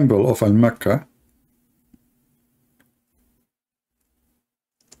for temple of Al-Makkah,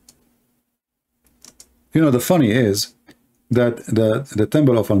 you know, the funny is that the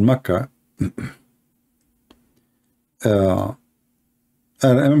temple of Al-Makkah,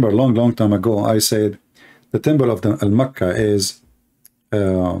 I remember a long time ago, I said the temple of Al-Makkah is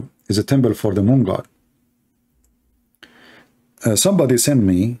a temple for the moon god. Somebody sent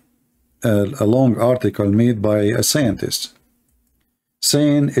me a long article made by a scientist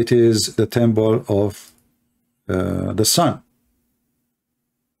saying it is the temple of the sun.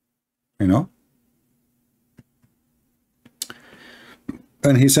 You know?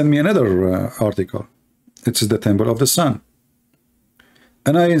 And he sent me another article. It is the temple of the sun.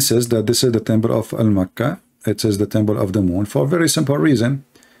 And I insist that this is the temple of Al-Makkah. It is the temple of the moon for a very simple reason.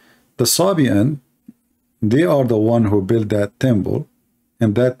 The Sabian, they are the one who built that temple,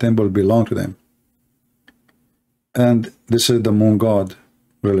 and that temple belonged to them. And this is the moon god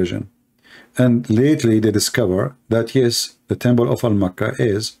religion. And lately they discover that yes, the temple of Al-Makkah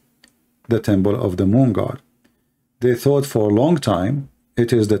is the temple of the moon god. They thought for a long time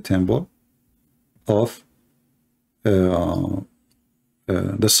it is the temple of the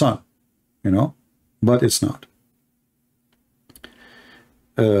sun, you know, but it's not.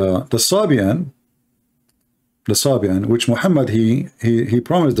 The Sabian, which Muhammad he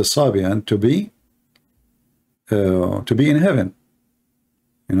promised the Sabian to be in heaven,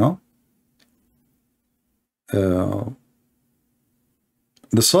 you know.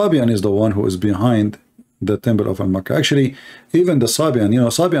 The Sabian is the one who is behind the temple of Al-Makkah. Actually, even the Sabian, you know,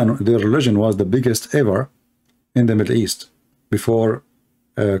 Sabian, their religion was the biggest ever in the Middle East before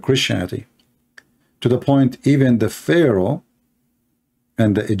Christianity, to the point even the Pharaoh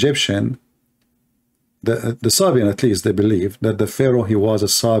and the Egyptian, the Sabian, at least they believe that the Pharaoh, he was a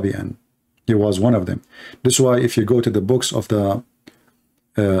Sabian. He was one of them. This is why if you go to the books of the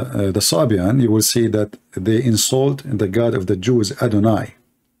Sabian, you will see that they insult the God of the Jews, Adonai.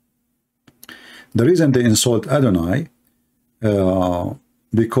 The reason they insult Adonai,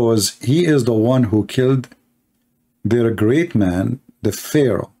 because he is the one who killed their great man, the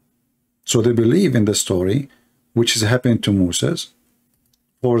Pharaoh. So they believe in the story, which is happened to Moses,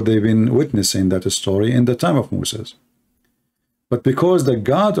 or they've been witnessing that story in the time of Moses. But because the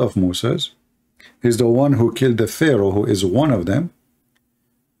God of Moses is the one who killed the Pharaoh, who is one of them,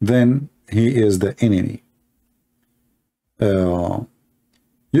 then he is the enemy.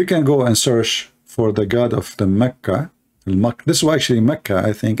 You can go and search for the God of the Mecca. This is actually Mecca,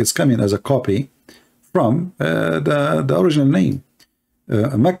 I think it's coming as a copy from the original name.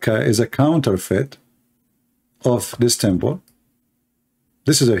 Mecca is a counterfeit of this temple.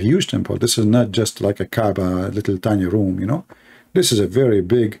 This is a huge temple. This is not just like a Kaaba, a little tiny room, you know. This is a very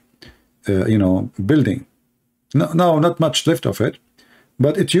big, you know, building. No, not much left of it,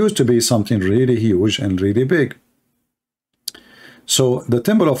 but it used to be something really huge and really big. So the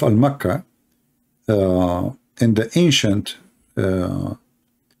temple of Al-Makkah in the ancient ruin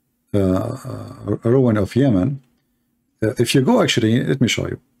of Yemen, if you go, actually, let me show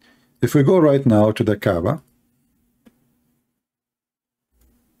you. If we go right now to the Kaaba,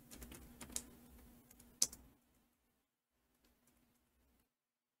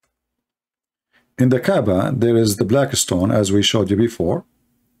 in the Kaaba, there is the black stone, as we showed you before,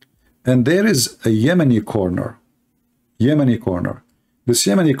 and there is a Yemeni corner. Yemeni corner. This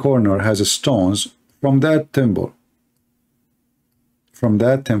Yemeni corner has stones from that temple. From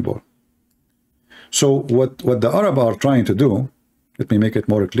that temple. So what the Arab are trying to do, let me make it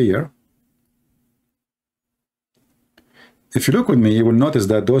more clear. If you look with me, you will notice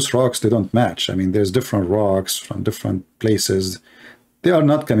that those rocks, they don't match. I mean, there's different rocks from different places. They are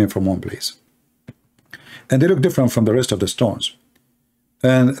not coming from one place. And they look different from the rest of the stones.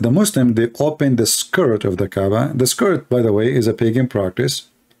 And the Muslim, they open the skirt of the Kaaba. The skirt, by the way, is a pagan practice.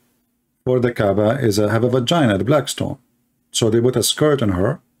 For the Kaaba is have a vagina, the black stone. So they put a skirt on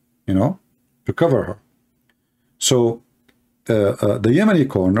her, you know, to cover her. So the Yemeni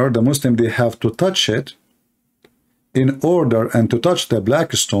corner, the Muslim, they have to touch it in order, and to touch the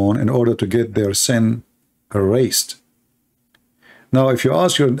black stone in order to get their sin erased. Now, if you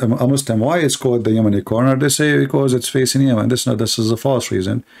ask a Muslim why it's called the Yemeni corner, they say because it's facing Yemen. This is a false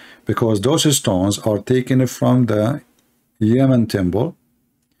reason, because those stones are taken from the Yemen temple.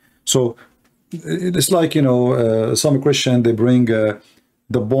 So it's like, you know, some Christian, they bring the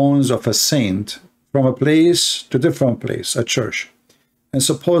bones of a saint from a place to different place, a church, and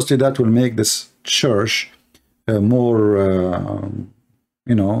supposedly that will make this church more,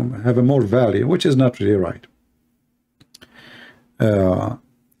 you know, have a more value, which is not really right.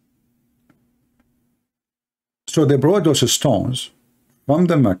 So they brought those stones from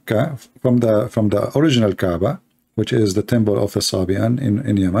the Mecca, from the original Kaaba, which is the temple of the Sabian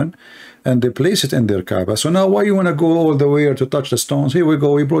in Yemen, and they place it in their Kaaba. So now why you want to go all the way to touch the stones? Here we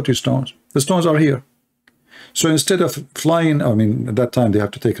go, we brought you stones. The stones are here. So instead of flying, I mean, at that time they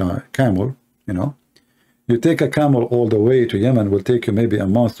have to take a camel, you know. You take a camel all the way to Yemen, will take you maybe a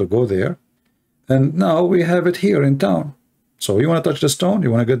month to go there. And now we have it here in town. So you want to touch the stone?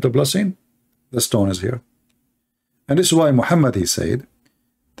 You want to get the blessing? The stone is here. And this is why Muhammad, he said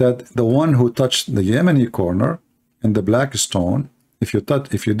that the one who touched the Yemeni corner and the black stone, if you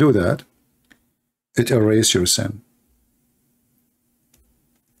do that, it erases your sin.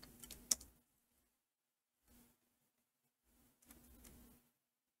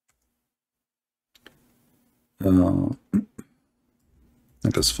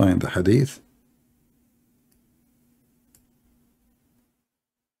 Let us find the hadith.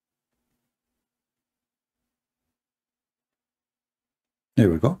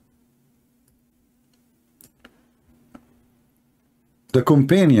 Here we go. The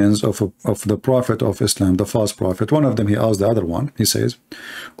companions of the Prophet of Islam, the false prophet, one of them, he asked the other one, he says,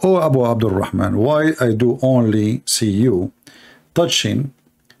 "Oh Abu Abdul Rahman, why I do only see you touching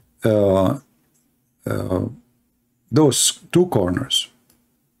those two corners?"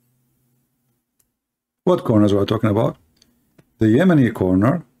 What corners are we talking about? The Yemeni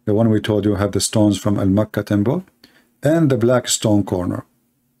corner, the one we told you have the stones from Al-Makkah temple, and the black stone corner.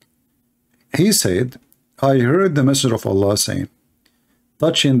 He said, "I heard the Messenger of Allah saying,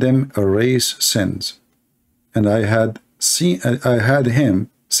 touching them erase sins. And I had him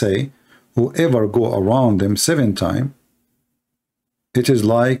say, whoever go around them 7 times, it is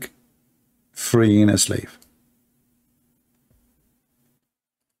like freeing a slave."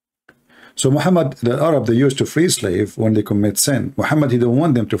 So Muhammad, the Arab, they used to free slave when they commit sin. Muhammad, he don't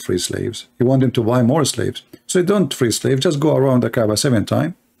want them to free slaves. He want them to buy more slaves. So don't free slave, just go around the Kaaba 7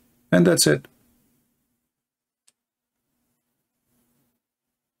 times, and that's it.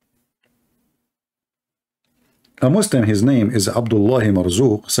 A Muslim, his name is Abdullah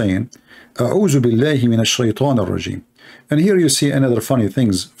Marzouk, saying, "A'udhu billahi minash shaitan ar-rajim." And here you see another funny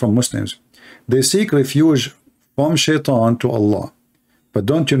things from Muslims. They seek refuge from shaitan to Allah. But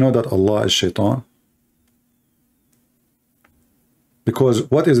don't you know that Allah is shaitan? Because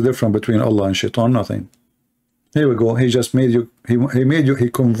what is the difference between Allah and shaitan? Nothing. Here we go. He just made you, he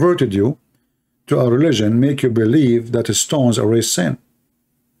converted you to a religion, make you believe that stones erase sin.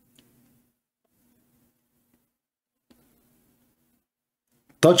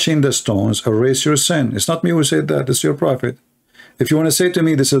 Touching the stones erase your sin. It's not me who said that, it's your prophet. If you want to say to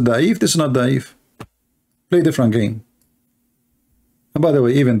me this is da'if, this is not da'if. Play different game. And by the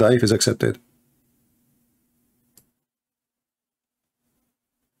way, even da'if is accepted.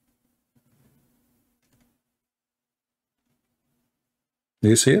 Do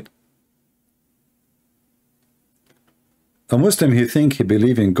you see it? A Muslim, he think he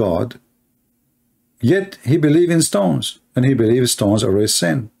believe in God, yet he believe in stones, and he believes stones erase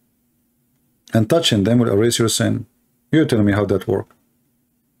sin, and touching them will erase your sin. You tell me how that works.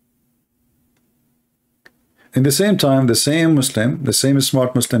 In the same time, the same Muslim, the same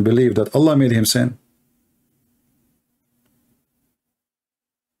smart Muslim, believe that Allah made him sin.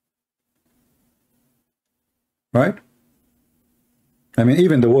 Right? I mean,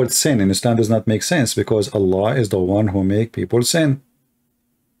 even the word sin in Islam does not make sense, because Allah is the one who make people sin.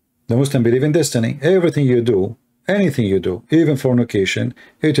 The Muslim believe in destiny. Everything you do, anything you do, even fornication,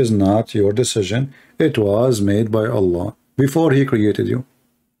 it is not your decision. It was made by Allah before He created you.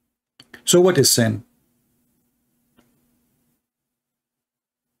 So what is sin?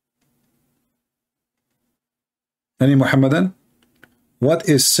 Any Muhammadan? What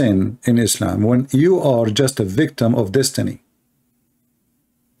is sin in Islam? When you are just a victim of destiny.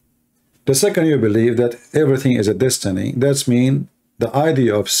 The second you believe that everything is a destiny, that means the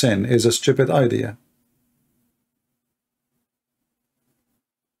idea of sin is a stupid idea.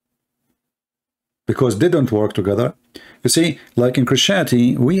 Because they don't work together. You see, like in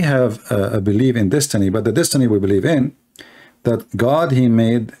Christianity, we have a belief in destiny, but the destiny we believe in, that God, He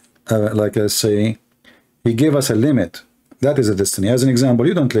made, like I say, He gave us a limit. That is a destiny. As an example,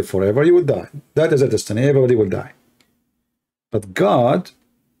 you don't live forever, you will die. That is a destiny, everybody will die. But God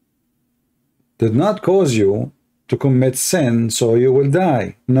did not cause you to commit sin so you will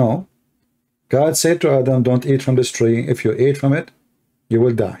die. No. God said to Adam, don't eat from this tree. If you eat from it, you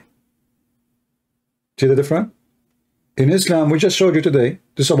will die. See the difference? In Islam, we just showed you today,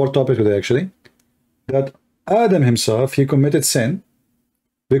 this is our topic today actually, that Adam himself, he committed sin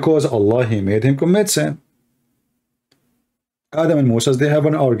because Allah, He made him commit sin. Adam and Moses, they have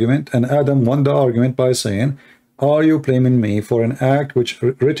an argument, and Adam won the argument by saying, are you blaming me for an act which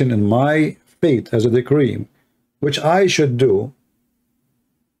written in my fate as a decree, which I should do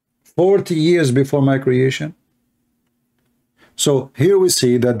 40 years before my creation? So here we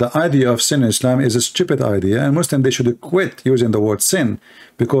see that the idea of sin in Islam is a stupid idea, and Muslims, they should quit using the word sin,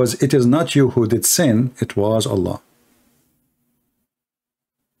 because it is not you who did sin, it was Allah.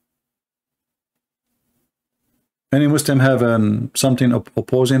 Any Muslim have something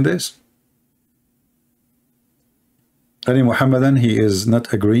opposing this? Any Muhammadan, he is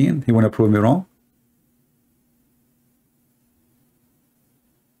not agreeing, he want to prove me wrong?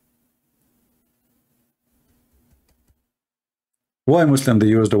 Why Muslim they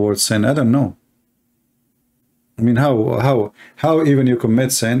use the word sin? I don't know. I mean, how even you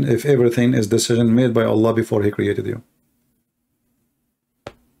commit sin if everything is decision made by Allah before He created you?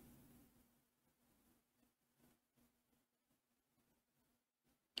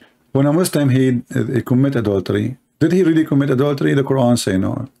 When a Muslim he commit adultery, Did he really commit adultery? The Quran say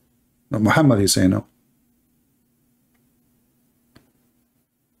no. Muhammad, he say no.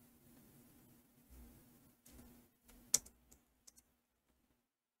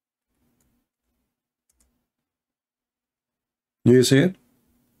 Do you see it?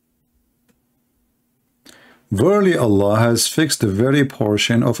 Verily Allah has fixed the very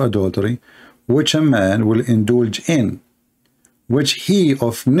portion of adultery which a man will indulge in, which he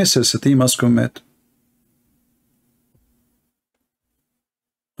of necessity must commit.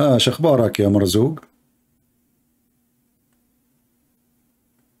 شخبارك يا مرزوق؟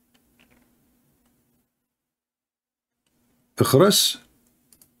 اخرس؟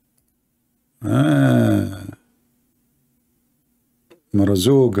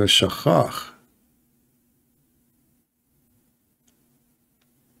 مرزوق الشخاخ.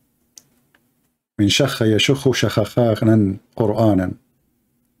 من شخ يشخ شخخاخا قرآنا.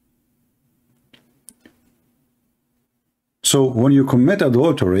 So when you commit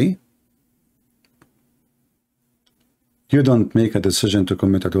adultery, you don't make a decision to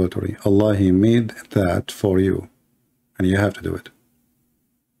commit adultery. Allah, He made that for you, and you have to do it.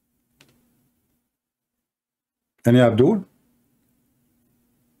 Any Abdul?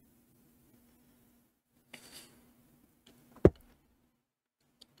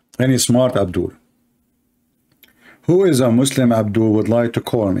 Any smart Abdul? Who is a Muslim Abdul would like to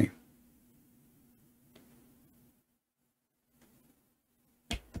call me?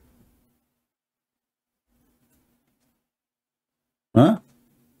 Huh?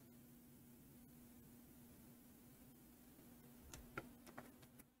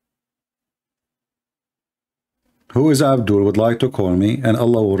 Who is Abdul would like to call me and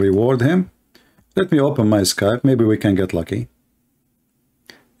Allah will reward him? Let me open my Skype. Maybe we can get lucky.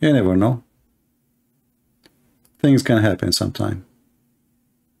 You never know. Things can happen sometime.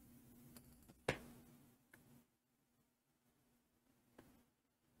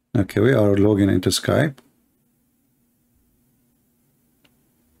 Okay, we are logging into Skype.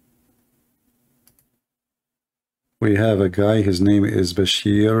 We have a guy, his name is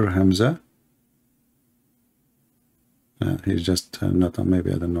Bashir Hamza. He's just not on,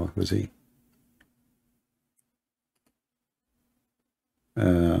 maybe I don't know who's he.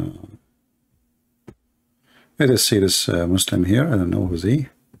 Let us see this Muslim here. I don't know who's he.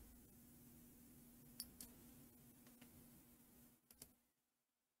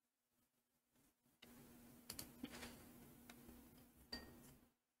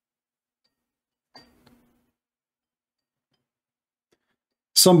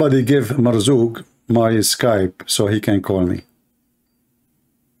 Somebody give Marzouk my Skype so he can call me.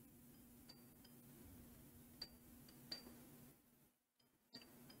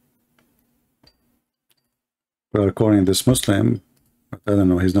 We are calling this Muslim, but I don't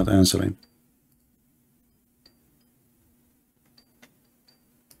know, he's not answering.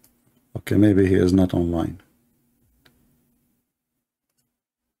 Okay, maybe he is not online.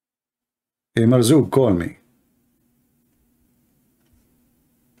 Hey Marzouk, call me.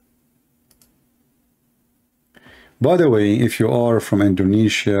 By the way, if you are from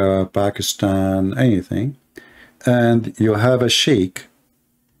Indonesia, Pakistan, anything, and you have a sheikh,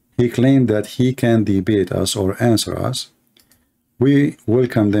 he claimed that he can debate us or answer us, we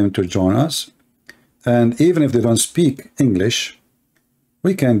welcome them to join us. And even if they don't speak English,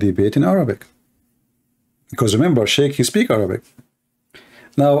 we can debate in Arabic. Because remember, sheikh, he speaks Arabic.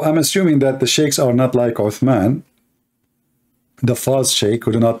 Now, I'm assuming that the sheikhs are not like Uthman, the false sheikh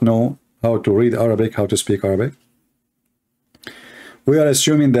who do not know how to read Arabic, how to speak Arabic. We are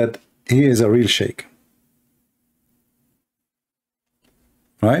assuming that he is a real sheikh.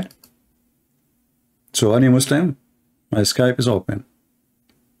 Right? So any Muslim, my Skype is open.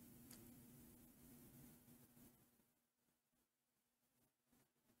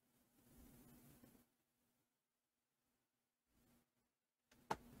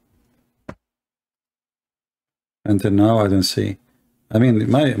 Until now, I don't see. I mean,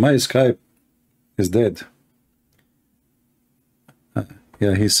 my Skype is dead.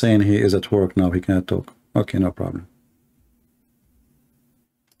 Yeah, he's saying he is at work now. He cannot talk. Okay, no problem.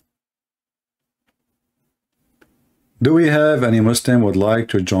 Do we have any Muslim would like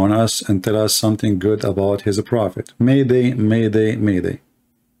to join us and tell us something good about his prophet? May they, may they, may they.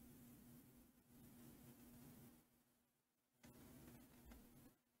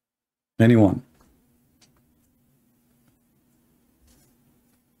 Anyone?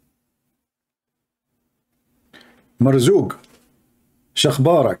 مرزوق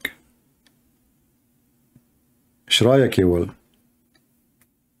شخبارك؟ ايش رايك يا ولد؟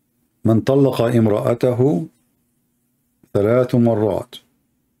 من طلق امرأته 3 مرات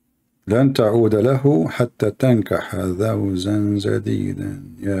لن تعود له حتى تنكح زوجا جديدا.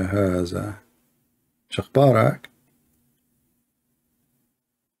 يا هذا شخبارك؟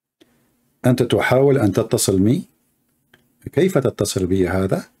 أنت تحاول أن تتصل بي؟ كيف تتصل بي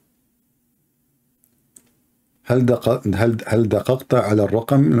هذا؟ هل دققت على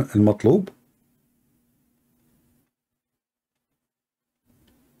الرقم المطلوب؟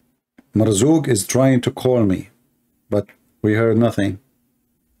 مرزوق is trying to call me, but we heard nothing.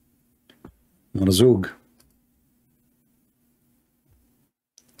 مرزوق.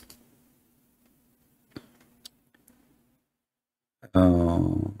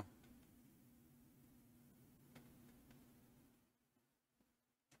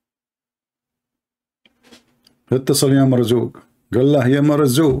 اتصل يا مرزوق. قال له يا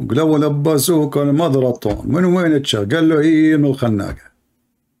مرزوق لو لبسوك ما ضربته من وين تشا؟ قال له هي من الخناقة.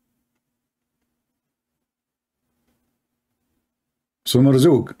 سو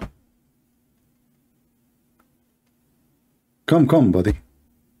مرزوق come buddy.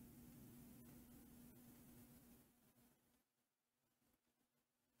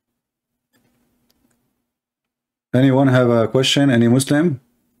 Anyone have a question? Any Muslim?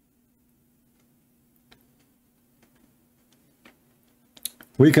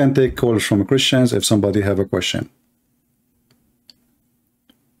 We can take calls from Christians if somebody have a question.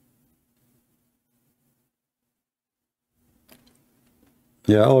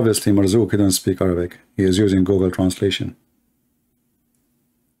 Yeah, obviously Marzouk, he doesn't speak Arabic. He is using Google translation.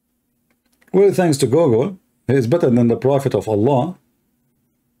 Well, thanks to Google, he is better than the Prophet of Allah.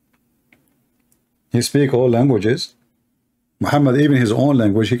 He speaks all languages. Muhammad, even his own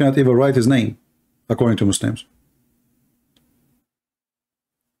language, he cannot even write his name, according to Muslims.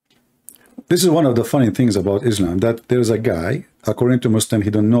 This is one of the funny things about Islam, that there is a guy, according to Muslim, he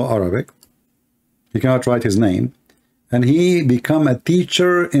don't know Arabic. He cannot write his name. And he become a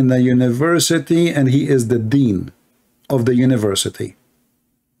teacher in the university, and he is the dean of the university.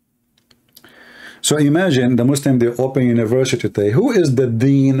 So imagine the Muslim, they open university today. Who is the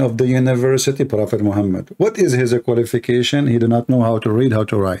dean of the university? Prophet Muhammad. What is his qualification? He did not know how to read, how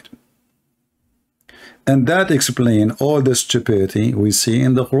to write. And that explains all the stupidity we see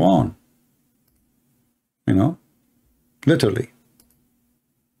in the Quran. You know, literally.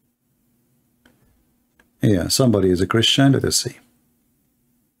 Yeah, somebody is a Christian. Let us see.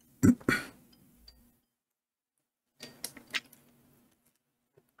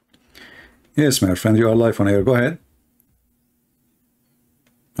 Yes, my friend, you are live on air. Go ahead.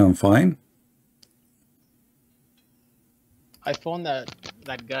 I'm fine. I phoned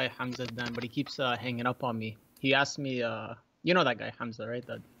that guy Hamza Dan, but he keeps hanging up on me. He asked me, you know that guy Hamza, right?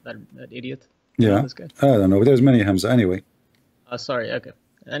 That idiot. Yeah. This guy? I don't know, but there's many Hamza anyway. Sorry. Okay.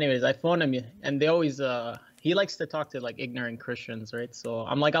 Anyways, I phoned him, and they always he likes to talk to like ignorant Christians, right? So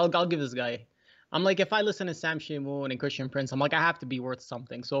I'm like, I'll give this guy. I'm like, if I listen to Sam Shamoon and Christian Prince, I'm like, I have to be worth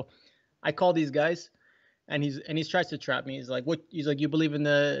something. So I call these guys, and he tries to trap me. He's like, what? He's like, you believe in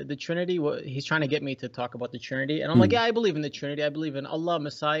the Trinity? What? He's trying to get me to talk about the Trinity, and I'm like, yeah, I believe in the Trinity. I believe in Allah,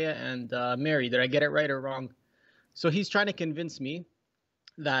 Messiah, and Mary. Did I get it right or wrong? So he's trying to convince me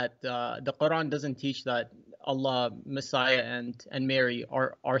that the Quran doesn't teach that Allah, Messiah, and Mary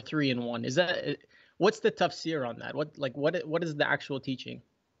are three in one. Is that, what's the tafsir on that? What is the actual teaching?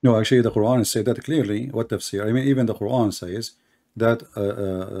 No, actually, the Quran says that clearly. What tafsir? I mean, even the Quran says that.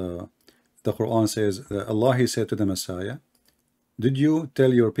 The Quran says, Allah, he said to the Messiah, did you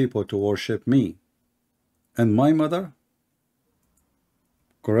tell your people to worship me and my mother?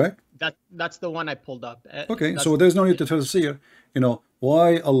 Correct? That's the one I pulled up. Okay, so there's no need to tafsir. You know,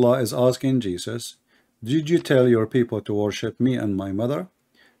 why Allah is asking Jesus, did you tell your people to worship me and my mother?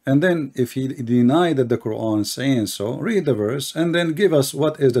 And then if he denied that the Quran is saying so, read the verse and then give us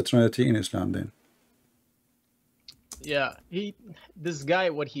what is the Trinity in Islam then. Yeah, this guy,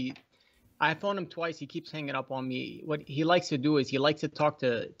 I phoned him twice. He keeps hanging up on me. What he likes to do is he likes to talk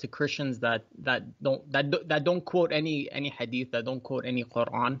to Christians that don't quote any hadith, that don't quote any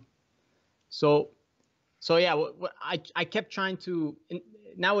Quran. So yeah, I kept trying to.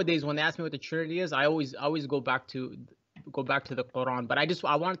 Nowadays, when they ask me what the Trinity is, I always go back to the Quran. But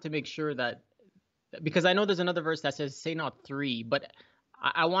I wanted to make sure that, because I know there's another verse that says say not three, but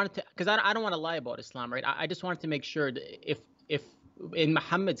I wanted to, because I don't want to lie about Islam, right? I just wanted to make sure that if in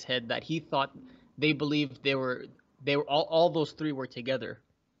Muhammad's head that he thought they believed they were all those three were together,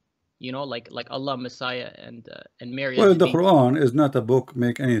 you know, like Allah, Messiah, and Mary. Well, the Quran is not a book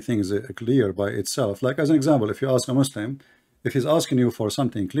make anything clear by itself. Like as an example, if you ask a Muslim, if he's asking you for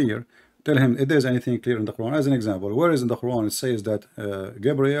something clear, tell him if there's anything clear in the Quran. As an example, where is in the Quran it says that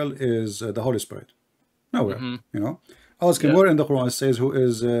Gabriel is the Holy Spirit? Nowhere. You know, Ask him where in the Quran it says who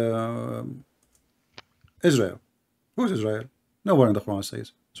is Israel. Who is Israel? Nowhere in the Quran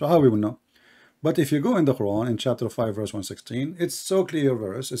says. So how we will know? But if you go in the Quran in chapter 5 verse 116, it's so clear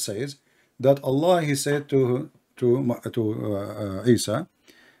verse. It says that Allah, he said to Isa,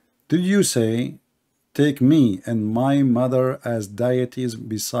 did you say take me and my mother as deities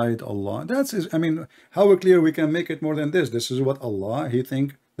beside Allah? That's I mean, how clear we can make it more than this? This is what Allah, he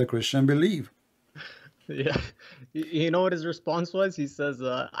think the Christian believe. Yeah, you know what his response was? He says,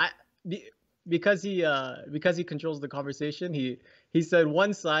 because he controls the conversation, he said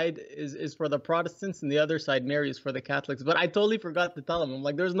one side is for the Protestants and the other side, Mary, is for the Catholics. But I totally forgot to tell him. I'm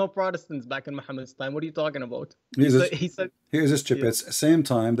like, there's no Protestants back in Muhammad's time. What are you talking about? He said here's a stupid. Yeah. Same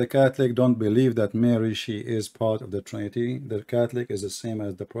time, the Catholic don't believe that Mary, she is part of the Trinity. The Catholic is the same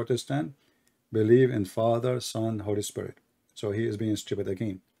as the Protestant, believe in Father, Son, Holy Spirit. So he is being stupid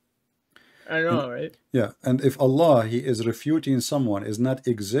again. I know, right? Yeah, and if Allah, he is refuting someone is not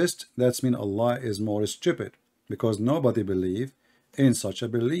exist, that's mean Allah is more stupid, because nobody believe in such a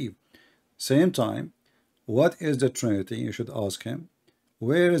belief. Same time, what is the Trinity? You should ask him.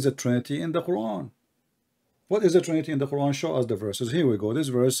 Where is the Trinity in the Quran? What is the Trinity in the Quran? Show us the verses. Here we go. This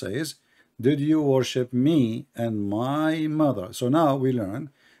verse says, did you worship me and my mother? So now we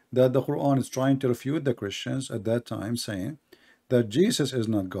learn that the Quran is trying to refute the Christians at that time, saying that Jesus is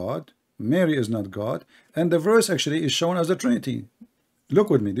not God, Mary is not God, and the verse actually is shown as the Trinity. Look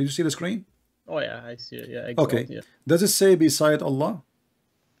with me. Did you see the screen? Oh yeah, I see it. Yeah. Okay. Yeah. Does it say beside Allah?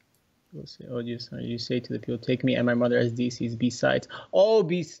 We'll say, oh, you say to the people, take me and my mother as deities besides. Oh,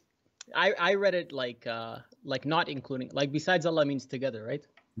 I read it like not including, like besides Allah means together, right?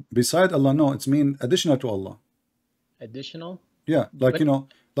 Beside Allah, no, it's mean additional to Allah. Additional? Yeah, like, you know,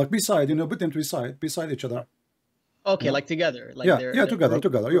 like beside, you know, put them beside each other. Okay, yeah. Like together. Like they're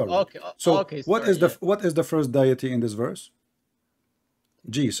together. You're right. Okay. So okay, what is the first deity in this verse?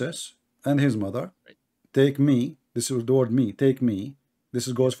 Jesus and his mother. Right. Take me. This is the word me. Take me. This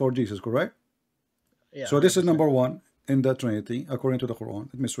goes for Jesus, correct? Yeah. So this is number one in the Trinity according to the Quran.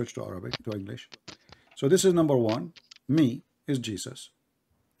 Let me switch to Arabic, to English. So this is number one. Me is Jesus.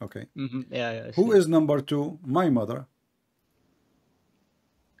 Okay. Yeah. Who is number two? My mother.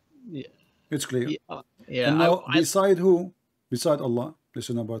 Yeah. It's clear. Yeah. And now beside who? Beside Allah. This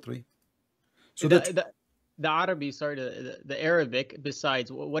is number three. So the Arabic, sorry, the Arabic.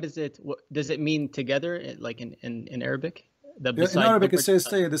 Besides, what is it? What does it mean together? Like in Arabic? In Arabic it says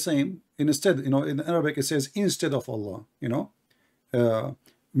stay the same. Instead, you know, in Arabic it says instead of Allah. You know,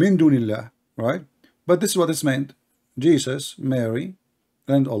 min dunillah, right? But this is what it's meant. Jesus, Mary,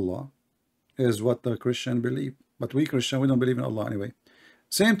 and Allah is what the Christian believe. But we Christian, we don't believe in Allah anyway.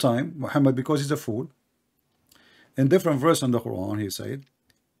 Same time, Muhammad, because he's a fool, in different verse in the Quran, he said,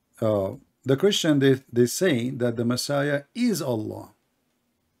 the Christian, they say that the Messiah is Allah.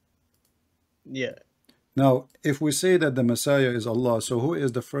 Yeah. Now, if we say that the Messiah is Allah, so who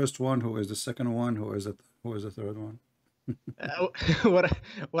is the first one? Who is the second one? Who is the third one?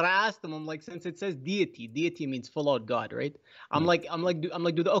 What I asked him, I'm like, since it says deity means full out God, right? I'm like,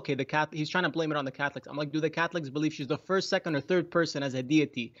 the Catholic, he's trying to blame it on the Catholics. I'm like, do the Catholics believe she's the first, second, or third person as a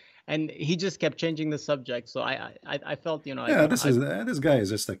deity? And he just kept changing the subject. So I felt, you know, yeah, this guy is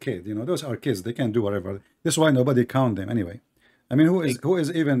just a kid. You know, those are kids. They can do whatever. That's why nobody count them anyway. I mean, who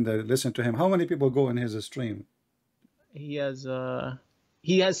is even listen to him? How many people go in his stream? He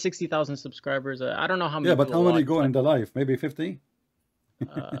has 60,000 subscribers. I don't know how many. Yeah, but how many go in the live? Maybe 50.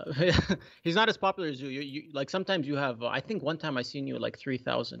 He's not as popular as you. You like sometimes you have. I think one time I seen you like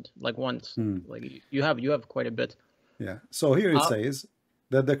 3,000. Like once. Like you have quite a bit. Yeah. So here it says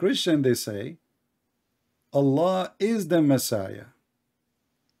that the Christian, they say Allah is the Messiah.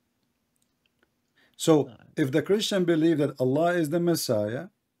 So if the Christian believe that Allah is the Messiah,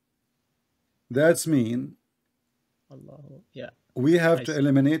 that's mean Allah. Yeah. We have to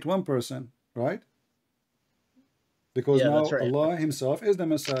eliminate one person, right? Because now right. Allah himself is the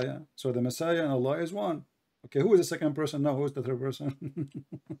Messiah. So the Messiah and Allah is one. Okay, who is the second person now? Who is the third person?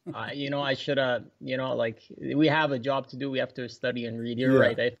 You know, I should you know, like we have a job to do. We have to study and read. You're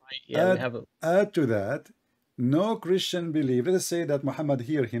right. We have a... Add to that, no Christian believe. Let's say that Muhammad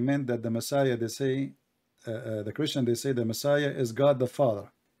here, he meant that the Messiah, they say, the Christian, they say the Messiah is God the Father.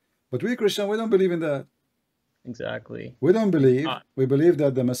 But we Christian, we don't believe in that. Exactly. We don't believe. We believe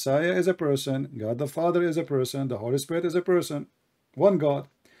that the Messiah is a person, God the Father is a person, the Holy Spirit is a person, one God.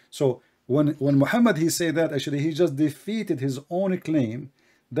 So when Muhammad he said that, actually he just defeated his own claim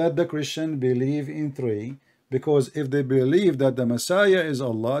that the Christian believe in three, because if they believe that the Messiah is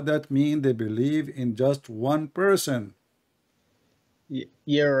Allah, that means they believe in just one person.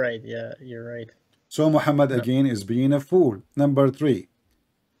 You're right. Yeah, you're right. So Muhammad again is being a fool. Number 3,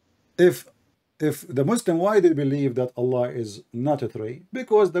 if the Muslim, why they believe that Allah is not a 3?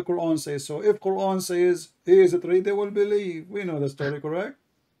 Because the Quran says so. If Quran says he is a 3, they will believe. We know the story, correct?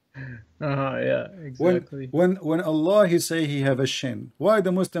 Yeah, exactly. When Allah he say he have a shin, why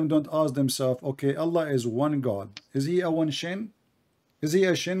the Muslim don't ask themselves, okay, Allah is one God, is he a one shin? Is he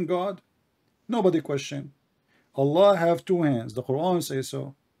a shin God? Nobody question. Allah have 2 hands, the Quran says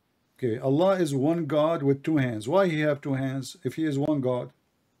so. Okay, Allah is one God with 2 hands. Why he have 2 hands if he is one God?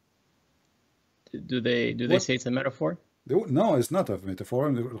 Do they say it's a metaphor? No, it's not a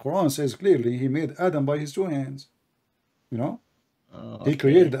metaphor. The Quran says clearly he made Adam by his 2 hands. You know, Okay. he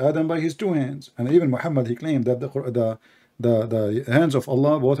created Adam by his 2 hands, and even Muhammad he claimed that the hands of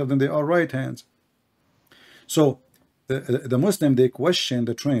Allah, both of them, they are right hands. So the Muslim, they question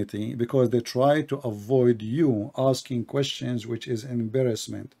the Trinity because they try to avoid you asking questions which is an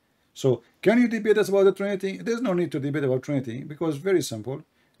embarrassment. So can you debate us about the Trinity? There's no need to debate about Trinity because very simple.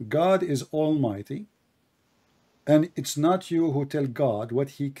 God is almighty, and it's not you who tell God what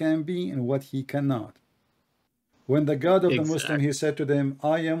he can be and what he cannot. When the God of the Muslim, he said to them,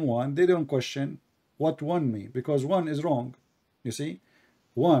 I am one, they don't question what one means, because one is wrong. You see,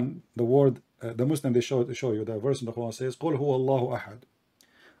 one, the word, the Muslim, they show you the verse in the Quran says, قُلْ هُوَ اللَّهُ أَحَدٌ.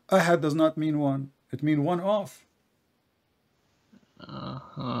 Ahad does not mean one, it means one off.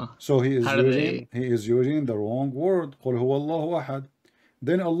 So he is using the wrong word. قُلْ هُوَ اللَّهُ أَحَدٌ.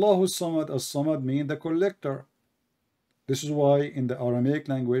 Then Allahu Samad, as-Samad mean the collector. This is why in the Aramaic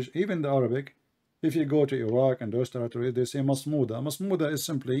language, even the Arabic, if you go to Iraq and those territories, they say masmuda. Masmuda is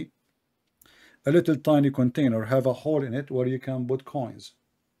simply a little tiny container, have a hole in it where you can put coins.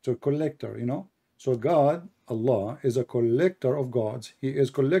 So collector, you know. So God, Allah, is a collector of gods. He is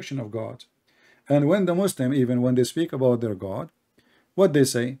collection of gods. And when the Muslim, even when they speak about their God, what they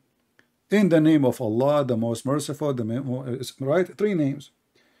say? In the name of Allah, the most merciful, right? 3 names.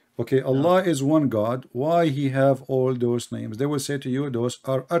 Okay, Allah is one God. Why he have all those names? They will say to you, those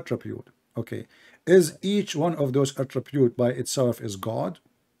are attribute. Okay, is each one of those attribute by itself is God?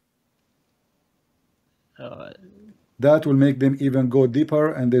 That will make them even go deeper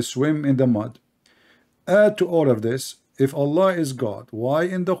and they swim in the mud. Add to all of this, if Allah is God, why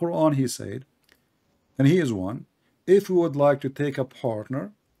in the Quran he said, and he is one, if we would like to take a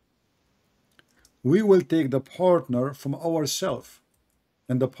partner, we will take the partner from ourselves,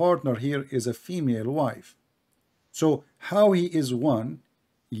 and the partner here is a female wife. So how he is one,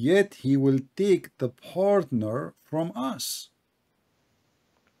 yet he will take the partner from us?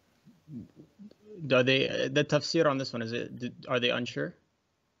 Are they the tafsir on this one? Are they unsure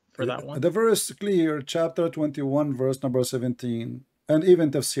for that one? The verse is clear, chapter 21, verse number 17, and even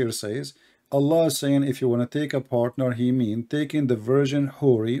tafsir says, Allah is saying if you want to take a partner, he means taking the virgin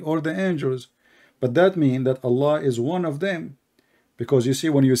Huri or the angels. But that means that Allah is one of them. Because you see,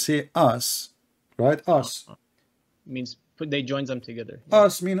 when you say us, right? Us. Means they joins them together. Yeah.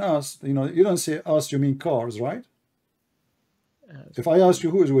 Us mean us. You know, you don't say us, you mean cars, right? If I ask you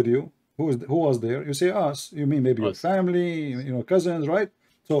who is with you, who was there, you say us. You mean maybe us. Your family, you know, cousins, right?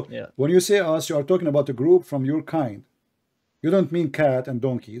 So yeah. When you say us, you are talking about a group from your kind. You don't mean cat and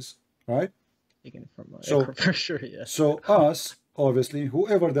donkeys, right? So for sure, yeah. So us, obviously,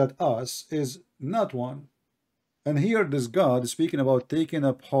 whoever that us is not one. And here this God is speaking about taking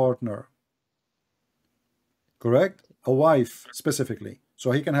a partner. Correct? A wife specifically.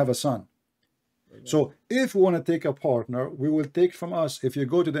 So he can have a son. So if we want to take a partner, we will take from us. If you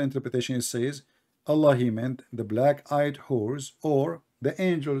go to the interpretation, it says, Allah, he meant the black-eyed whores or the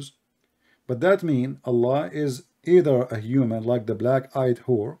angels. But that means Allah is either a human like the black-eyed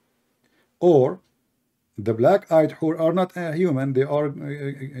whore, or the black-eyed whore are not a human. They are,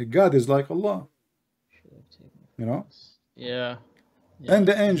 God is like Allah. You know? Yeah. And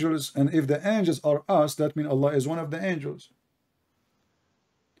the angels, and if the angels are us, that means Allah is one of the angels.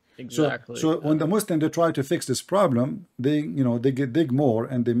 Exactly. So when the Muslim, they try to fix this problem, they, you know, they dig more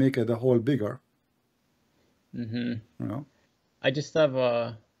and they make the hole bigger. You know? I just have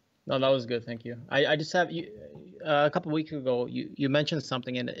no, that was good, thank you. I just have you a couple of weeks ago you mentioned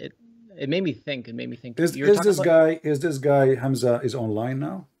something and it made me think. Is this guy Hamza is online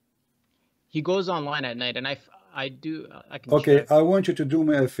now? He goes online at night, and I can okay check. I want you to do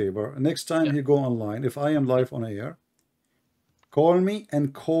me a favor. Next time he go online, if I am live on air, call me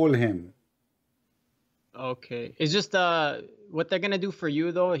and call him. Okay, it's just what they're gonna do for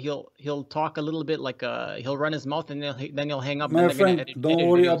you though, he'll talk a little bit like he'll run his mouth and then he'll hang up. My friend, don't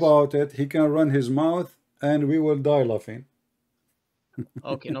worry about it. He can run his mouth and we will die laughing.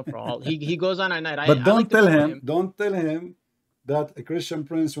 Okay, no problem. He goes on at night. But don't tell him that a Christian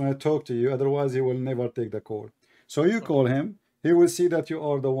Prince want to talk to you, otherwise he will never take the call. So you call him, he will see that you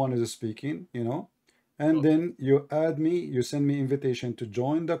are the one who is speaking, you know, and then you add me, you send me invitation to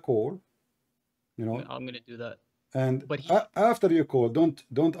join the call, you know. I'm gonna do that. And but after you call, don't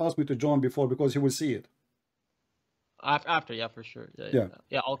ask me to join before, because he will see it. After, yeah, for sure. Yeah.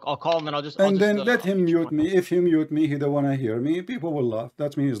 I'll call him and I'll then let him mute me. If he mute me, he don't want to hear me. People will laugh.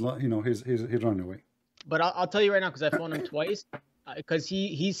 That means, you know, he run away. But I'll tell you right now, because I phoned him twice, because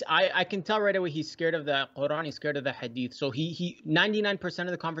I can tell right away he's scared of the Quran, he's scared of the Hadith. So he 99%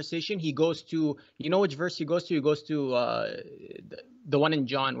 of the conversation he goes to, you know which verse he goes to? He goes to the one in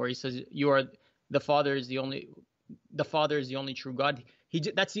John where he says, the Father is the only true God.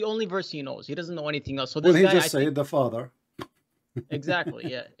 That's the only verse he knows. He doesn't know anything else. So this he guy, just said the Father.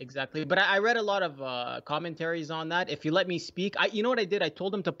 Exactly. Yeah, exactly. But I read a lot of commentaries on that. If you let me speak, you know what I did? I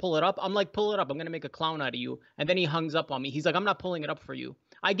told him to pull it up. I'm like, pull it up. I'm gonna make a clown out of you. And then he hangs up on me. He's like, I'm not pulling it up for you.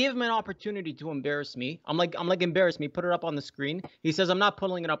 I gave him an opportunity to embarrass me. I'm like, embarrass me. Put it up on the screen. He says, I'm not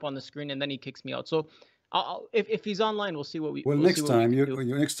pulling it up on the screen, and then he kicks me out. So, if he's online, we'll see what we. Well, next time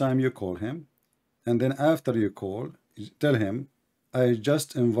you call him, and then after you call, tell him, I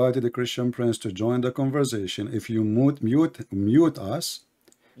just invited a Christian Prince to join the conversation. If you mute us,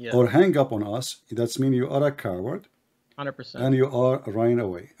 or hang up on us, that means you are a coward. 100%. And you are running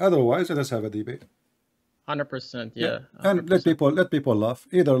away. Otherwise, let us have a debate. 100%. Yeah. 100%. And let people laugh.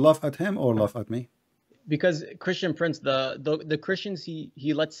 Either laugh at him or laugh at me. Because Christian Prince, the Christians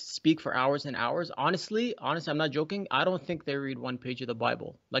he lets speak for hours and hours. Honestly, I'm not joking. I don't think they read one page of the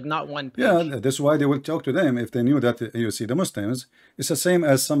Bible, like not one page. Yeah, that's why they will talk to them if they knew that. You see, the Muslims, it's the same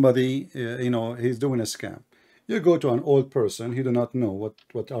as somebody, you know, he's doing a scam. You go to an old person, he do not know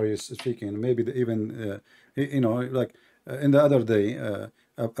what are you speaking. Maybe even, you know, like in the other day,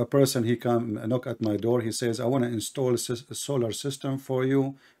 a person, he come knock at my door. He says, I want to install a solar system for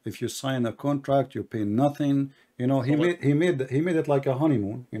you. If you sign a contract, you pay nothing. You know, he made it like a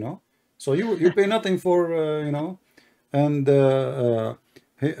honeymoon. You know, so you pay nothing for you know. And I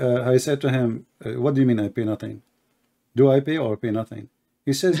said to him, what do you mean I pay nothing? Do I pay or pay nothing?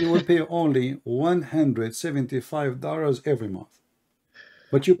 He says you will pay only $175 every month,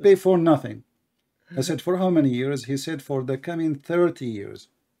 but you pay for nothing. I said, for how many years? He said, for the coming 30 years.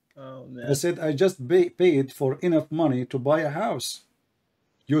 Oh, man. I said, I just paid for enough money to buy a house.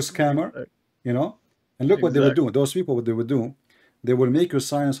 You scammer, you know? And look what they would do. Those people, what they would do, they will make you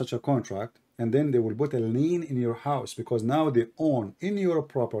sign such a contract, and then they will put a lien in your house, because now they own in your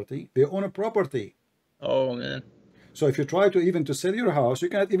property. They own a property. Oh, man. So if you try to sell your house, you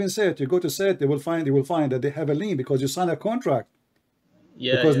cannot even say it. You go to say it, they will find that they have a lien because you signed a contract.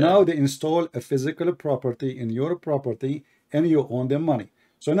 Yeah, because now they install a physical property in your property and you own them money.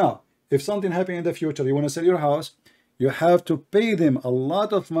 So now, if something happens in the future, you want to sell your house, you have to pay them a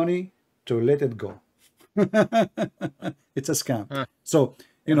lot of money to let it go. It's a scam. So,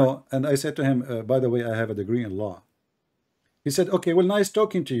 you know, and I said to him, by the way, I have a degree in law. He said, okay, well, nice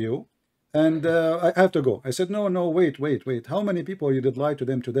talking to you. And I have to go. I said, no, wait. How many people you did lie to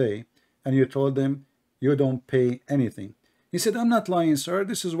them today and you told them you don't pay anything? He said, I'm not lying, sir.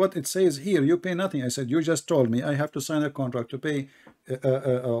 This is what it says here. You pay nothing. I said, you just told me I have to sign a contract to pay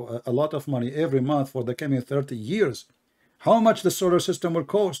a lot of money every month for the coming 30 years. How much the solar system will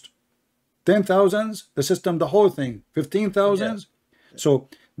cost? 10,000? The system, the whole thing, 15,000? Yeah. So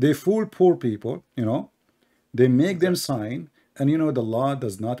they fool poor people, you know. They make them sign, and you know the law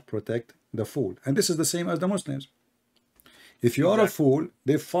does not protect the fool. And this is the same as the Muslims. If you are a fool,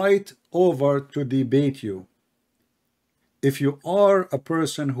 they fight over to debate you. If you are a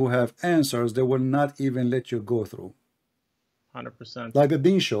person who have answers, they will not even let you go through. 100%. Like the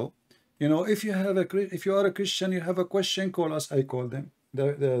Deen show, you know, if you are a Christian, you have a question, call us. I called them.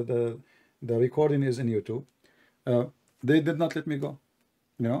 The recording is in YouTube. They did not let me go.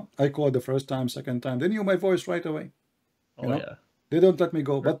 You know, I called the first time, second time. They knew my voice right away. You know? Yeah. They don't let me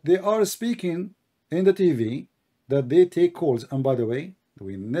go, but they are speaking in the TV that they take calls. And by the way,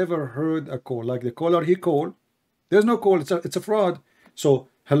 we never heard a call like the caller he called. There's no call. It's a fraud. So,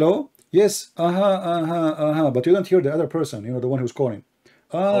 hello? Yes. But you don't hear the other person, you know, the one who's calling.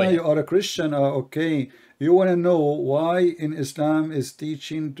 You are a Christian. Okay. You want to know why in Islam is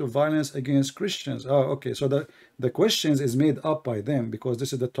teaching to violence against Christians. Okay. So the questions is made up by them because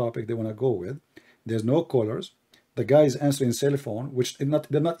this is the topic they want to go with. There's no callers. The guy is answering cell phone, which did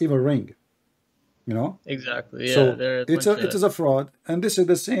not even ring. You know? Exactly. Yeah. So it is a fraud. And this is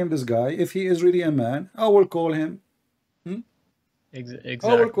the same, this guy. If he is really a man, I will call him. Exactly.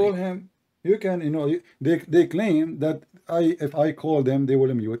 I will call him. You can, you know, they claim that if I call them, they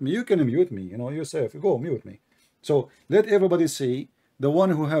will mute me. You can mute me, you know, yourself. Go mute me. So let everybody see the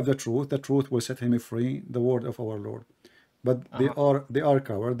one who have the truth will set him free, the word of our Lord. But they are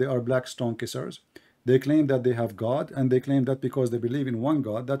coward, they are black stone kissers. They claim that they have God, and they claim that because they believe in one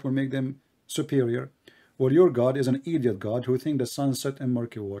God, that will make them superior. Well, your God is an idiot God who thinks the sun set in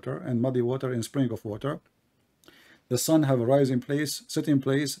murky water and muddy water in spring of water. The sun have a rising place, setting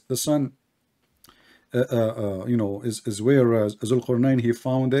place. The sun, you know, is where Zulqarnain he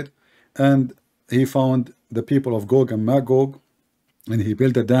found it, and he found the people of Gog and Magog, and he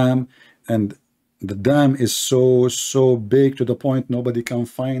built a dam, and the dam is so big to the point nobody can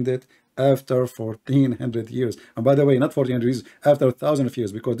find it after 1400 years. And by the way, not 1400 years, after 1000 of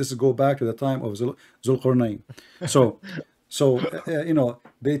years, because this go back to the time of Zulqarnain. So you know,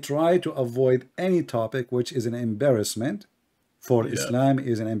 they try to avoid any topic which is an embarrassment for Islam,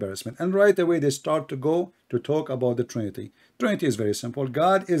 is an embarrassment, and right away they start to go to talk about the Trinity. Trinity is very simple.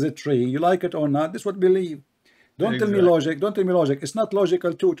 God is a tree, you like it or not, this is what we believe. Don't tell me logic. Don't tell me logic. It's not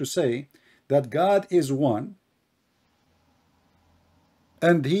logical too to say that God is one,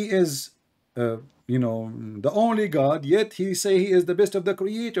 and He is, you know, the only God. Yet He say He is the best of the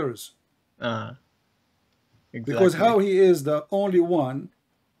creators. Because how He is the only one,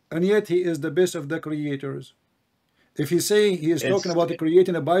 and yet He is the best of the creators. If He say He is talking about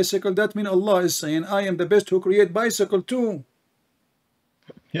creating a bicycle, that means Allah is saying, I am the best who create bicycle too.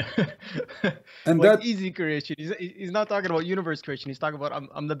 Yeah. And like that easy creation. He's not talking about universe creation. He's talking about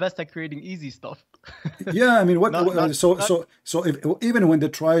I'm the best at creating easy stuff. Yeah, I mean, so if even when they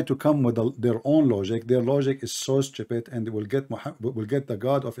try to come with their own logic, their logic is so stupid, and they will get the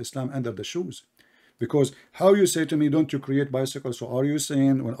God of Islam under the shoes. Because how you say to me, don't you create bicycles? So are you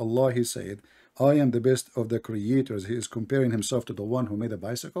saying when Allah He said, I am the best of the creators, He is comparing Himself to the one who made a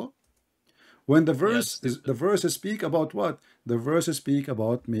bicycle? When the verses speak about what? The verses speak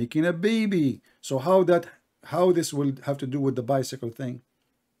about making a baby. So how this will have to do with the bicycle thing?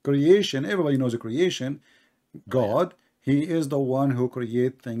 Creation, everybody knows the creation. God, He is the one who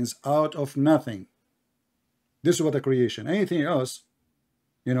creates things out of nothing. This is what the creation. Anything else,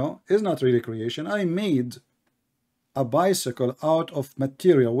 you know, is not really creation. I made a bicycle out of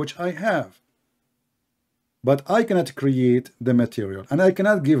material which I have. But I cannot create the material, and I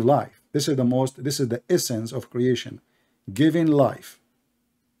cannot give life. This is the essence of creation, giving life.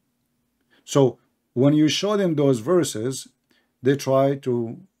 So when you show them those verses, they try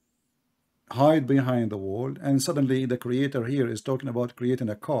to hide behind the wall, and suddenly the creator here is talking about creating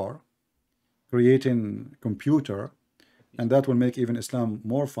a car, creating computer, and that will make even Islam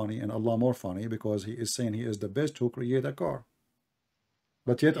more funny and Allah more funny, because He is saying He is the best who create a car.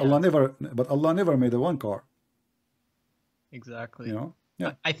 But yet Allah never made a one car. Exactly. You know?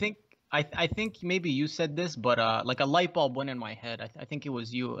 Yeah. I think maybe you said this, but like a light bulb went in my head. I think it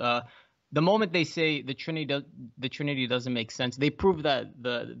was you. The moment they say the Trinity doesn't make sense, they prove that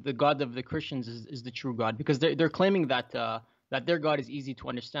the God of the Christians is the true God, because they're claiming that that their God is easy to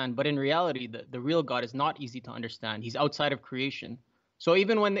understand, but in reality the real God is not easy to understand. He's outside of creation. So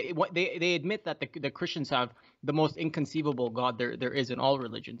even when they admit that the Christians have the most inconceivable God there is in all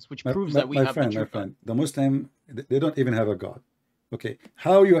religions, which proves that we have the true God. The Muslim, they don't even have a God. Okay,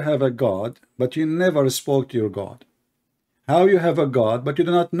 how you have a God, but you never spoke to your God? How you have a God, but you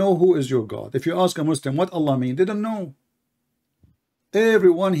do not know who is your God? If you ask a Muslim what Allah means, they don't know.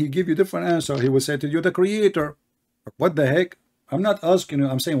 Everyone, he give you different answer. He will say to you, the Creator. What the heck? I'm not asking you,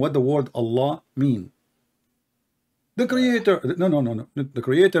 I'm saying what the word Allah mean. The Creator. No. The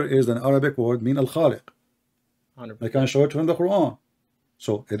Creator is an Arabic word, mean Al-Khaliq. I can show it from the Quran.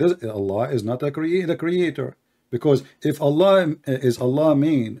 So Allah is not the Creator. Because if Allah is Allah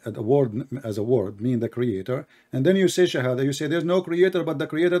mean as a word mean the Creator, and then you say Shahada, you say there's no Creator but the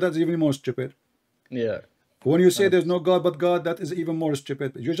Creator, that's even more stupid. Yeah. When you say there's no God but God, that is even more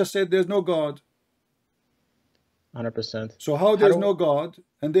stupid. You just said there's no God. 100%. So how there's no God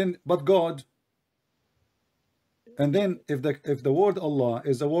and then but God? And then if the word Allah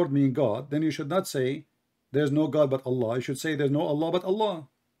is the word mean God, then you should not say there's no God but Allah. You should say there's no Allah but Allah.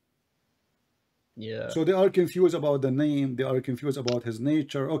 Yeah. So they are confused about the name. They are confused about His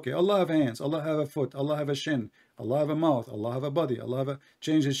nature. Okay, Allah have hands. Allah have a foot. Allah have a shin. Allah have a mouth. Allah have a body. Allah have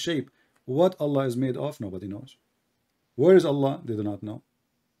change His shape. What Allah is made of, nobody knows. Where is Allah? They do not know.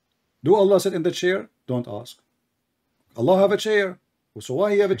 Do Allah sit in the chair? Don't ask. Allah have a chair. So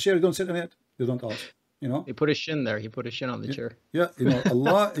why He have a chair? You don't sit in it. They don't ask. You know. He put his shin there. He put his shin on the chair. Yeah, you know,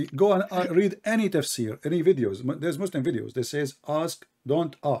 Allah. Go and read any tafsir, any videos. There's Muslim videos. They says ask,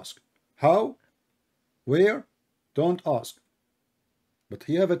 don't ask. How? Where? Don't ask. But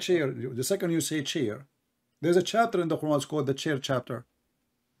He have a chair. The second you say chair, there's a chapter in the Quran, it's called the chair chapter.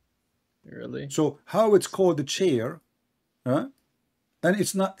 Really? So how it's called the chair, and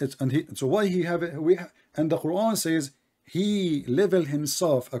it's not. It's and he. So why he have it? And the Quran says he leveled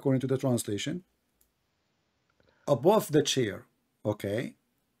himself, according to the translation, above the chair. Okay.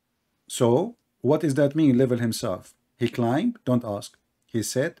 So what does that mean? Level himself. He climbed. Don't ask. He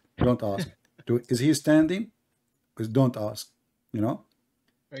sat. Don't ask. Is he standing? Don't ask. You know.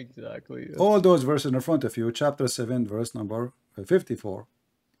 Exactly. All those verses in front of you. Chapter 7, verse number 54.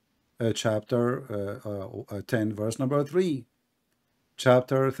 Chapter 10, verse number 3.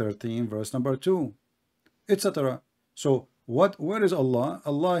 Chapter 13, verse number 2, etc. So where is Allah?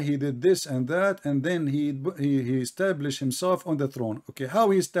 Allah, he did this and that, and then he established himself on the throne. Okay,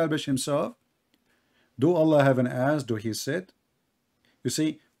 how he established himself? Do Allah have an ass? Do he sit? You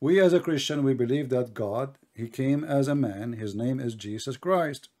see, we as a Christian, we believe that God, he came as a man. His name is Jesus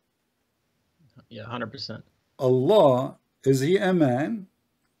Christ. Yeah, 100%. Allah, is he a man?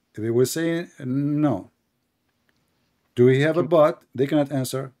 They will say no. Do he have a butt? They cannot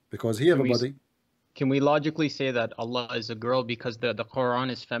answer because he have a body. Can we logically say that Allah is a girl because the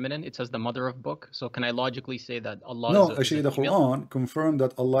Quran is feminine? It says the mother of book. So can I logically say that Allah no, is actually the Quran confirmed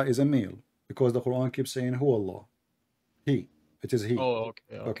that Allah is a male because the Quran keeps saying who Allah. He. It is he. Oh,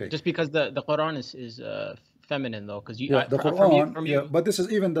 okay. Just because the Quran is feminine though, because the Quran, but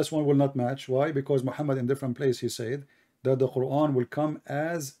this one will not match. Why? Because Muhammad in different place he said that the Quran will come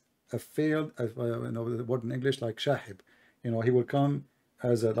as a failed, you know the word in English like shahib, you know, he will come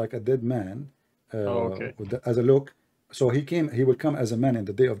as like a dead man, as a look. So he will come as a man in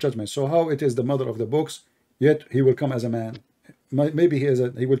the day of judgment. So how it is the mother of the books, yet he will come as a man? Maybe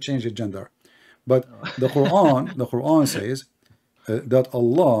he will change his gender, but the Quran says that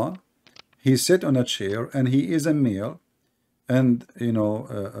Allah, he sat on a chair and he is a male, and you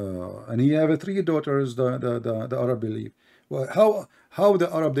know, and he have 3 daughters. The Arab believe. Well, how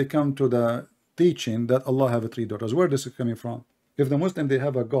the Arab they come to the teaching that Allah have 3 daughters? Where this is coming from? If the Muslim they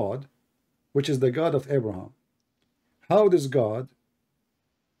have a God, which is the God of Abraham, how this God,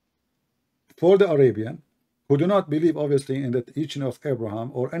 for the Arabian, who do not believe obviously in the teaching of Abraham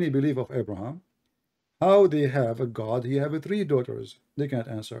or any belief of Abraham, how they have a God? He have 3 daughters. They can't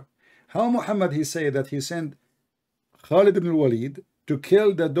answer. How Muhammad he say that he sent Khalid ibn Walid to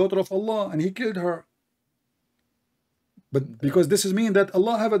kill the daughter of Allah, and he killed her? But because this is mean that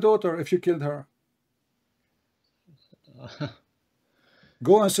Allah have a daughter if you killed her.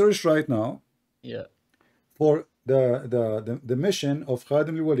 Go and search right now. Yeah. For the mission of Khalid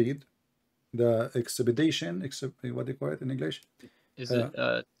ibn Walid, the expedition, what do you call it in English? Is it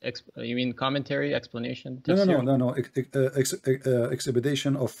you mean commentary, explanation? No.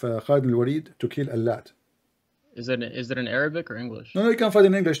 Expedition of Khalid ibn Walid to kill Allat. Is it in Arabic or English? No, you can find it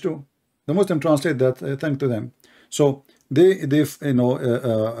in English too. The Muslim translate that. Thank to them. So they you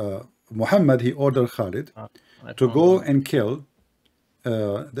know, Muhammad he ordered Khalid to go and kill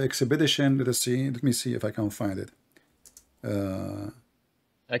the expedition. Let me see if I can find it.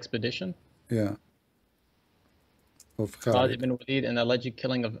 Expedition. Yeah. Of Khalid ibn Walid and the alleged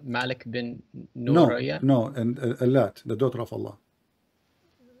killing of Malik bin Nuraya. No, and Allat, the daughter of Allah.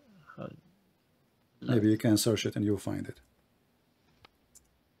 Maybe you can search it and you'll find it.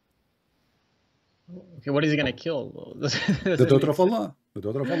 Okay, what is he gonna kill? The daughter of Allah. The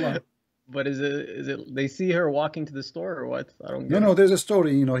daughter of Allah. But is it they see her walking to the store or what? I don't get No, there's a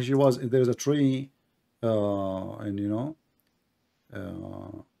story, you know, there's a tree, and you know,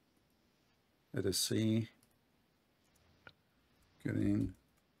 let us see. Killing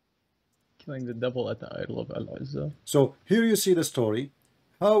the devil at the idol of Al-Azza. So here you see the story,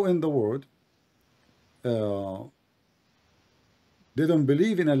 how in the world they don't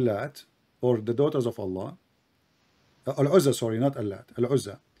believe in Allat or the daughters of Allah. Al-Uzza, sorry, not Allat,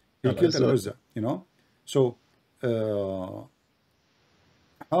 Al-Uzza. He killed Al-Uzza, you know. So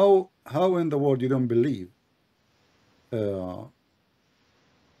how in the world you don't believe that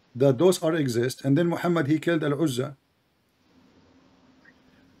those are exist, and then Muhammad he killed Al-Uzza?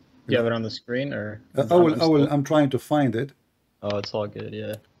 You have it on the screen, or I'm trying to find it. Oh, it's all good.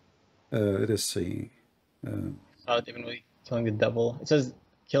 Yeah. Let us see. Even killing the devil. It says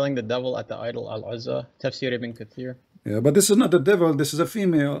killing the devil at the idol Al-Azza. Tafsir ibn Kathir. Yeah, but this is not the devil. This is a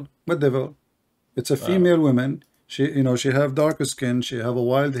female. What devil? It's a female woman. She, you know, she have darker skin. She have a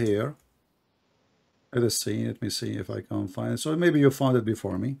wild hair. Let us see. Let me see if I can find it. So maybe you found it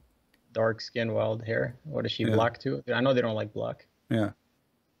before me. Dark skin, wild hair. What is she, black too? I know they don't like black. Yeah.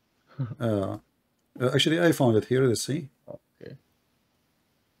 Actually, I found it here. Let's see. Okay.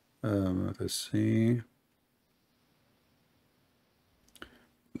 Let's see.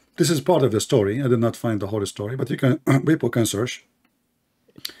 This is part of the story. I did not find the whole story, but you can people can search.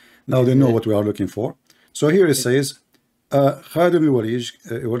 Now they know what we are looking for. So here it says, Khalid ibn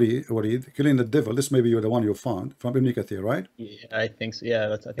Walid killing the devil. This may be the one you found from Ibn Kathir, right? Yeah, I think so. Yeah,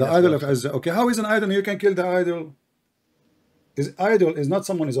 that's, I think the that's idol of Azza. Okay, how is an idol? You can kill the idol. Idol is not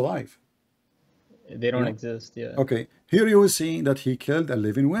someone is alive. They don't exist. Yeah. Okay, here you will see that he killed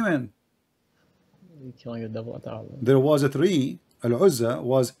 11 women. Killing the devil. There was a tree. Al-Uzza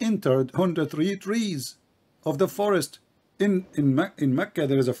was entered 103 trees of the forest. In Mecca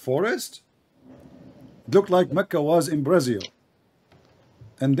there is a forest. It looked like Mecca was in Brazil.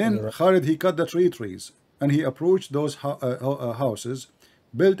 And then Khalid, he cut the trees and he approached those houses,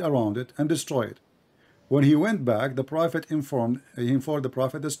 built around it and destroyed it. When he went back, the Prophet informed the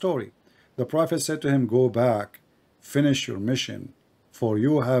Prophet the story. The Prophet said to him, go back, finish your mission, for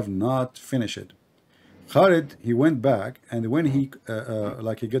you have not finished it. Khalid, he went back, and when he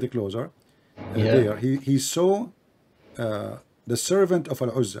he get closer, there he saw the servant of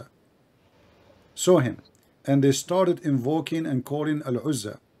Al-Uzza, saw him, and they started invoking and calling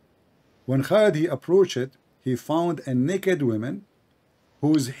Al-Uzza. When Khalid he approached it, he found a naked woman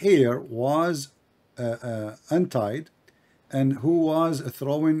whose hair was untied and who was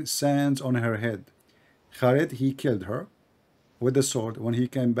throwing sands on her head. Khalid, he killed her with the sword. When he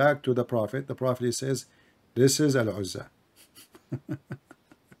came back to the Prophet he says, this is Al-Uzza.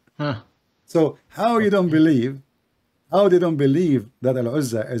 So how you don't believe, how they don't believe that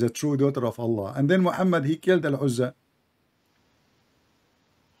Al-Uzza is a true daughter of Allah, and then Muhammad he killed Al-Uzza.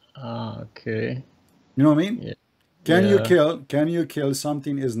 Okay. You know what I mean? Yeah. Can you kill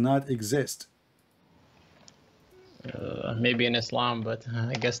something is not exist? Maybe in Islam, but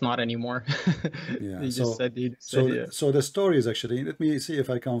I guess not anymore. Yeah. So the story is actually, let me see if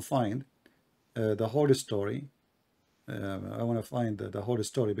I can find the whole story. I want to find the whole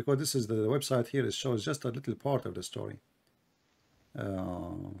story, because this is the website here. It shows just a little part of the story.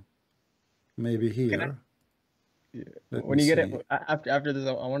 Maybe here. When you get it after this,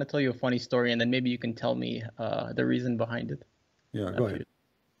 I want to tell you a funny story, and then maybe you can tell me the reason behind it. Yeah, go ahead.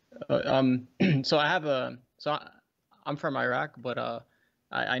 So I'm from Iraq, but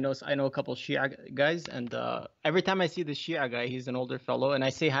I know a couple Shia guys, and every time I see the Shia guy, he's an older fellow, and I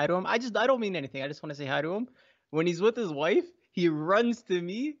say hi to him. I don't mean anything. I just want to say hi to him. When he's with his wife, he runs to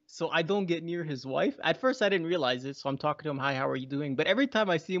me so I don't get near his wife. At first I didn't realize it, so I'm talking to him, hi, how are you doing? But every time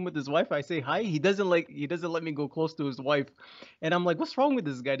I see him with his wife, I say hi. He doesn't let me go close to his wife. And I'm like, what's wrong with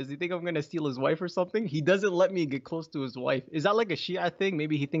this guy? Does he think I'm gonna steal his wife or something? He doesn't let me get close to his wife. Is that like a Shia thing?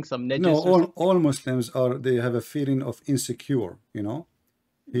 Maybe he thinks I'm najis. No, all Muslims they have a feeling of insecure, you know.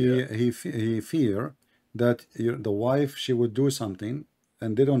 He fear that the wife, she would do something,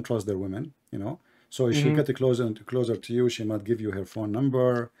 and they don't trust their women, you know. So if she get closer to you, she might give you her phone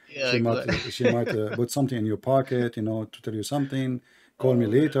number. Yeah, she might put something in your pocket, you know, to tell you something. Call me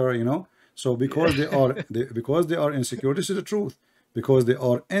later, you know. So because they are insecure, this is the truth. Because they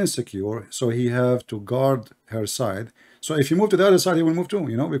are insecure, so he have to guard her side. So if you move to the other side, he will move too,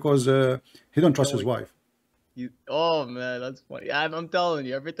 you know, because he don't trust his wife. Oh man, that's funny. I'm telling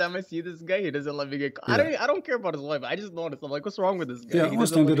you, every time I see this guy, he doesn't let me get. Yeah. I don't care about his wife. I just noticed. I'm like, what's wrong with this guy? Yeah,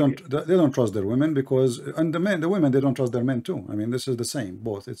 Muslims they don't trust their women, because and the women they don't trust their men too. I mean, this is the same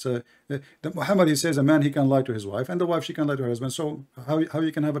both. It's Muhammad, he says a man, he can lie to his wife, and the wife, she can lie to her husband. So how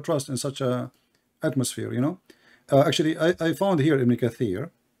you can have a trust in such a atmosphere, you know? Actually, I found here Ibn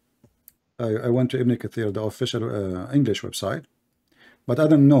Kathir. I went to Ibn Kathir, the official English website. But I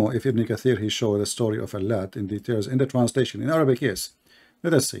don't know if Ibn Kathir he showed the story of Allat in details in the translation. In Arabic, yes.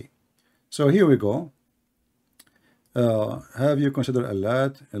 Let us see. So here we go. Have you considered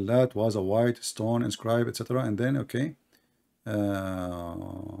Allat? Allat was a white stone inscribed, etc. And then, okay.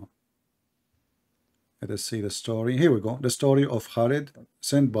 Let us see the story. Here we go. The story of Khalid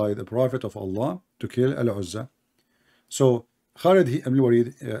sent by the Prophet of Allah to kill Al-Uzza. So Khalid ibn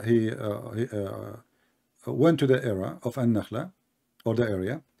Walid, he went to the era of An-Nakhla, or the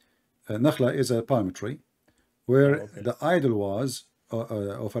area. Nakhla is a palm tree where the idol was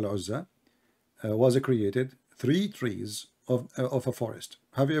of Al-Uzza was created 3 trees of a forest.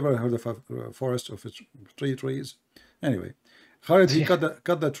 Have you ever heard of a forest of 3 trees? Anyway, Khalid he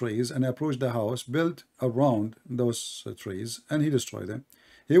cut the trees and approached the house built around those trees, and he destroyed them.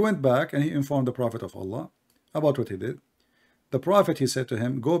 He went back and he informed the Prophet of Allah about what he did. The Prophet, he said to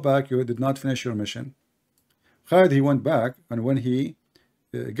him, go back, you did not finish your mission. Khalid, he went back, and when he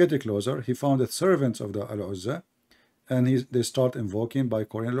get closer, he found the servants of the Al-Uzza, and they start invoking by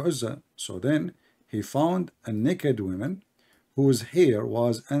calling Al-Uzza. So then he found a naked woman whose hair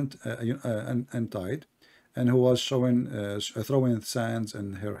was untied, and who was throwing sands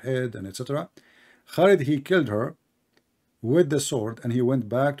in her head, and etc. Khalid, he killed her with the sword, and he went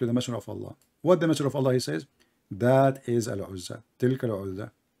back to the Messenger of Allah. What the Messenger of Allah, he says, that is Al-Uzza. Tilka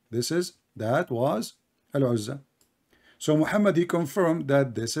Al-Uzza. That was Al-Uzza. So Muhammad, he confirmed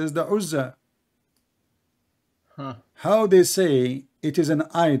that this is the Uzza. How they say it is an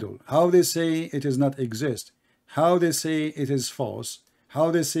idol, how they say it does not exist, how they say it is false,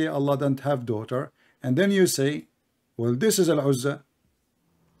 how they say Allah doesn't have daughter, and then you say, well, this is Al-Uzza.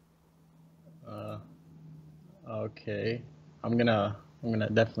 Okay, I'm gonna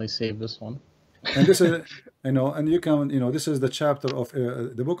definitely save this one. And this is, and you can, this is the chapter of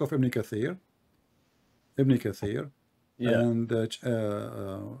the book of Ibn Kathir, yeah. And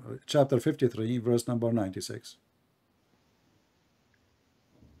chapter 53, verse number 96.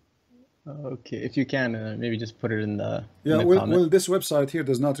 Okay, if you can, maybe just put it in the well, this website here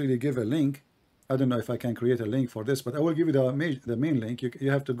does not really give a link. I don't know if I can create a link for this, but I will give you the main link.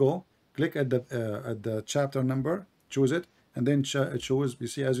 You have to go click at the chapter number, choose it, and then it shows. You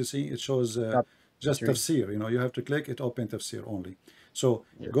see, as you see, it shows just tafsir. You have to click it, open tafsir only. So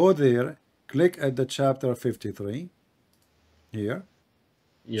go there, click at the chapter 53 here,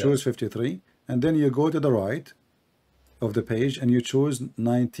 choose 53, and then you go to the right of the page and you choose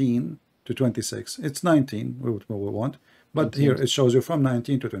 19 to 26. It's 19 what we want, but 19. Here it shows you from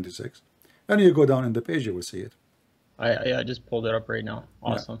 19 to 26, and you go down in the page, you will see it. I just pulled it up right now.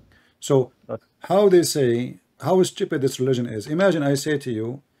 Awesome. Yeah. So how they say, how stupid this religion is. Imagine I say to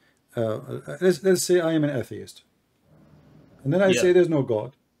you, let's say I am an atheist, and then I say there's no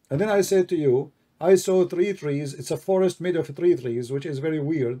God, and then I say to you, I saw 3 trees. It's a forest made of 3 trees, which is very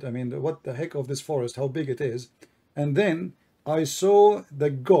weird. I mean, what the heck of this forest, how big it is. And then I saw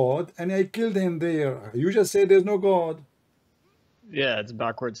the God and I killed him there. You just say there's no God. Yeah, it's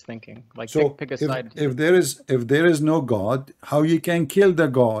backwards thinking. Like, so pick a side. If there is no God, how you can kill the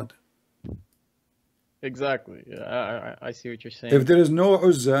God? Exactly. Yeah, I see what you're saying. If there is no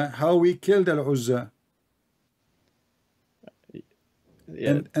Uzza, how we kill the Uzza?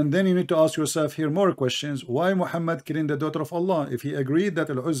 Yeah. And then you need to ask yourself here more questions. Why Muhammad killing the daughter of Allah if he agreed that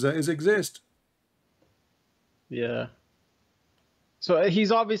Al-Uzza exist? Yeah. So he's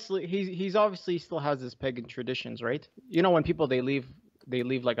obviously still has his pagan traditions, right? When people they leave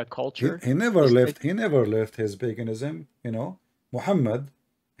like a culture. He never left. He never left his paganism. Muhammad,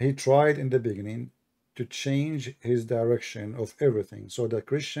 he tried in the beginning to change his direction of everything so the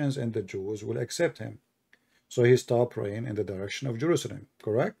Christians and the Jews will accept him. So he stopped praying in the direction of Jerusalem.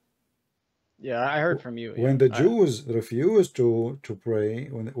 Correct? Yeah, I heard from you. When the Jews refused to pray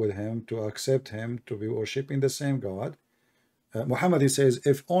with him, to accept him, to be worshipping the same God, Muhammad, he says,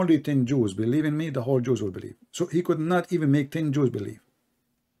 if only 10 Jews believe in me, the whole Jews will believe. So he could not even make 10 Jews believe.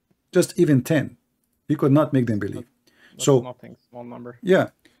 Just even 10. He could not make them believe. That's so nothing, small number. Yeah.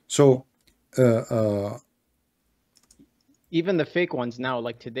 So even the fake ones now,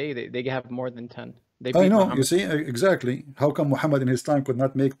 like today, they have more than 10. I know, Muhammad. You see, exactly. How come Muhammad in his time could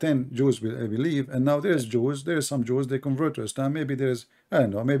not make 10 Jews believe, and now there's Jews, there's some Jews, they convert to Islam. Maybe there's, I don't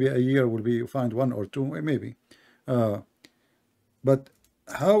know, maybe a year will be find 1 or 2, maybe. But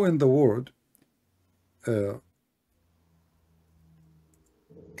how in the world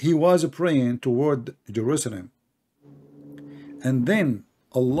he was praying toward Jerusalem, and then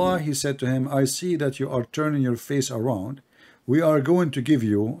Allah, he said to him, I see that you are turning your face around. We are going to give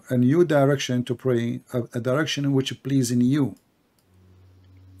you a new direction to pray, a direction in which pleases you.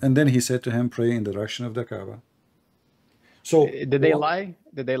 And then he said to him, pray in the direction of the Kaaba. So did they lie?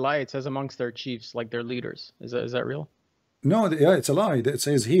 Did they lie? It says amongst their chiefs, like their leaders. Is that real? No, yeah, it's a lie. It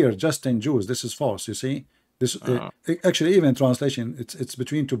says here, just 10 Jews. This is false. You see, this actually, even in translation, it's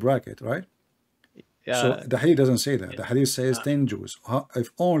between 2 brackets, right? Yeah. So the hadith doesn't say that. The hadith says 10 Jews.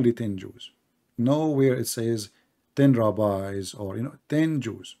 If only 10 Jews. Nowhere it says 10 rabbis or 10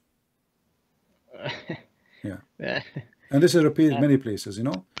 Jews. Yeah. And this is repeated many places.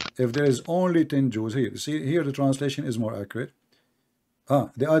 If there is only 10 Jews, here, see here the translation is more accurate.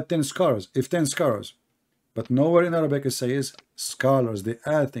 They add 10 scholars. If 10 scholars, but nowhere in Arabic it says scholars. They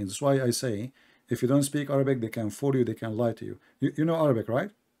add things. That's why I say, if you don't speak Arabic, they can fool you. They can lie to you. You know Arabic,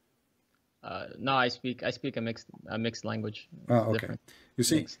 right? No, I speak a mixed language. Okay. Different. You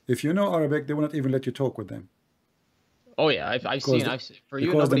see, if you know Arabic, they will not even let you talk with them. Oh yeah, I've seen. For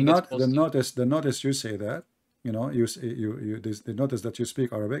you, because nobody gets close the notice you say that, they notice that you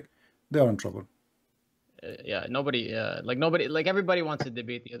speak Arabic, they are in trouble. Yeah, nobody, like everybody wants to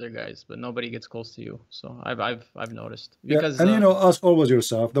debate the other guys, but nobody gets close to you. So I've noticed. Because, yeah, and ask always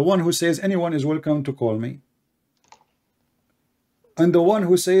yourself, the one who says anyone is welcome to call me, and the one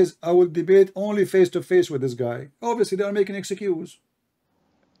who says I will debate only face to face with this guy, obviously they are making excuse.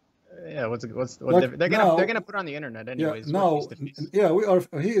 Yeah, what Like they're now, gonna put on the internet anyways. yeah, now, Face to face. yeah, we are.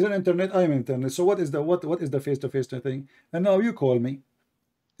 He is on internet. I'm internet. So what is the what is the face-to-face thing? And now you call me.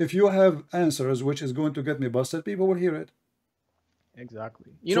 If you have answers which is going to get me busted, people will hear it.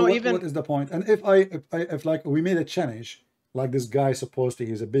 Exactly. So what is the point? And if like we made a challenge, like this guy supposedly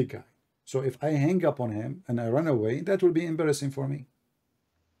he's a big guy. So if I hang up on him and I run away, that will be embarrassing for me.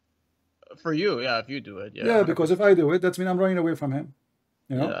 For you, yeah, if you do it, yeah. Yeah, because if I do it, that's mean I'm running away from him.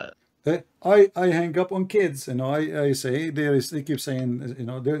 You know, I hang up on kids. You know, I say they keep saying, you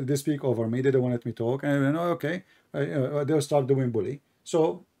know, they speak over me. They don't want to let me talk, and you know, okay, they'll start doing bully.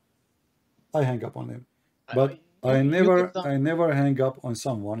 So I hang up on them. But I never hang up on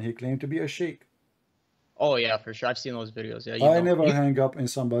someone he claimed to be a sheikh. Oh yeah, for sure. I've seen those videos. Yeah, I never hang up in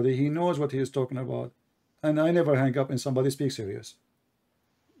somebody he knows what he is talking about, and I never hang up in somebody speaks serious.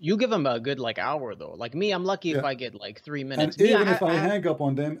 You give them a good like hour though. Like me, I'm lucky if I get like 3 minutes. And even if I hang up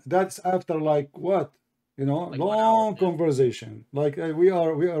on them, that's after like what, you know, like long conversation. Like we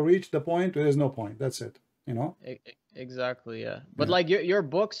are reached the point where there's no point. That's it. You know. Exactly. Yeah. But like your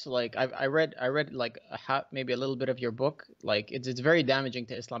books, like I read like maybe a little bit of your book. Like it's very damaging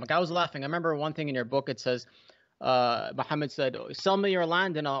to Islam. Like I was laughing. I remember one thing in your book. It says, Muhammad said, "Sell me your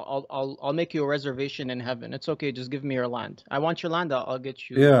land and I'll make you a reservation in heaven. It's okay, just give me your land. I want your land. I'll get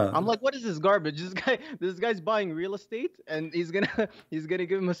you." Yeah. I'm like, what is this garbage? This guy's buying real estate and he's gonna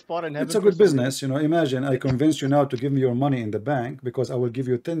give him a spot in heaven. It's a good business, you know. Imagine I convince you now to give me your money in the bank because I will give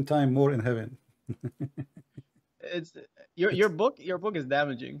you 10 times more in heaven. It's your book is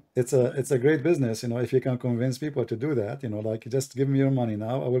damaging. It's a great business, you know, if you can convince people to do that, you know, like just give me your money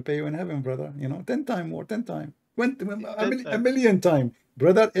now, I will pay you in heaven, brother. You know, 10 times more, 10 times. A million times,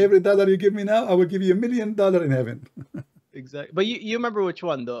 brother. Every dollar you give me now, I will give you $1 million in heaven. Exactly. But you remember which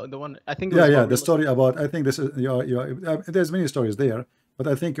one, the one I think. The story about, I think this is there's many stories there, but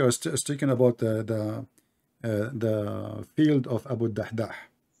I think you're speaking about the field of Abu Dahdah.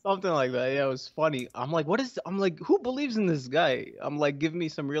 Something like that. Yeah, it was funny. I'm like, who believes in this guy? I'm like, give me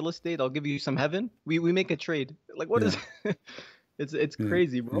some real estate, I'll give you some heaven. We make a trade. Like, what is it's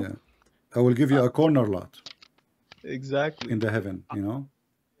crazy, bro. Yeah. I will give you a corner lot. Exactly. In the heaven, you know.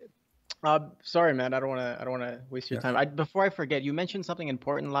 Sorry, man. I don't want to waste your time. Before I forget, you mentioned something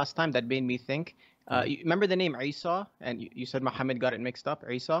important last time that made me think. You remember the name Isa, and you said Muhammad got it mixed up.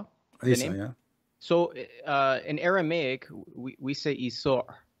 Isa, yeah. So in Aramaic, we say Isor,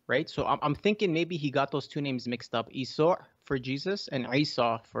 right? So I'm thinking maybe he got those two names mixed up. Isor for Jesus and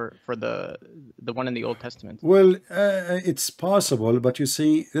Isa for the one in the Old Testament. Well, it's possible, but you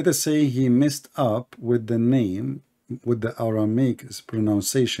see, let us say he messed up with the name, with the Aramaic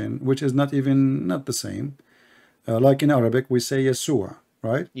pronunciation, which is not the same. Like in Arabic, we say Yeshua,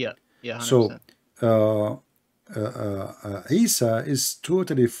 right? Yeah, 100%. So Isa is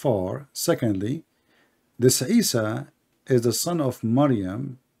totally far. Secondly, this Isa is the son of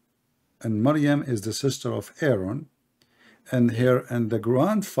Maryam, and Maryam is the sister of Aaron, and the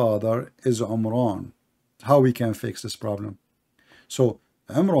grandfather is Umran. How we can fix this problem? So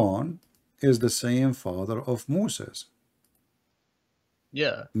Umran is the same father of Moses.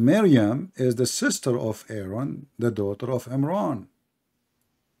 Yeah. Maryam is the sister of Aaron, the daughter of Imran.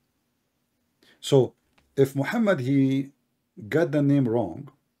 So if Muhammad he got the name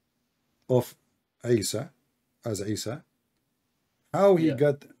wrong of Isa as Isa, how he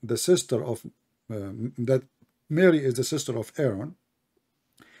got the sister of that Mary is the sister of Aaron,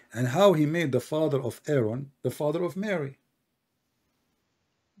 and how he made the father of Aaron the father of Mary?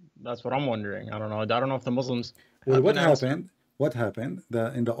 That's what I'm wondering. I don't know. I don't know if the Muslims. Well, what happened? What happened?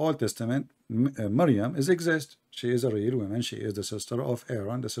 In the Old Testament, Maryam exists. She is a real woman. She is the sister of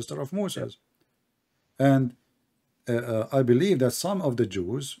Aaron, the sister of Moses. And I believe that some of the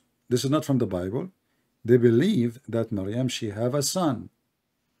Jews, this is not from the Bible, they believe that Maryam, she have a son.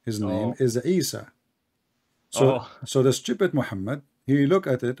 His name is Isa. So the stupid Muhammad, he look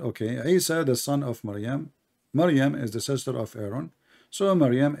at it, okay, Isa, the son of Maryam. Maryam is the sister of Aaron. So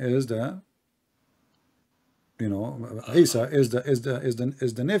Maryam is the, you know, Isa is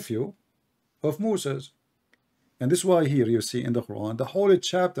the nephew of Moses. And this is why here you see in the Quran, the whole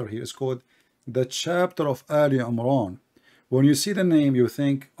chapter here is called the chapter of Ali Imran. When you see the name, you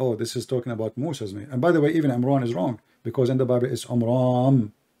think, oh, this is talking about Moses' name. And by the way, even Imran is wrong, because in the Bible it's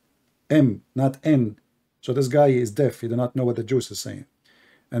Imran, M, not N. So this guy is deaf. He did not know what the Jews are saying.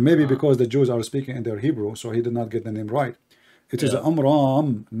 And maybe because the Jews are speaking in their Hebrew, so he did not get the name right. It is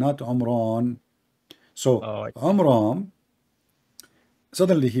Amram, not Umran. So Amram,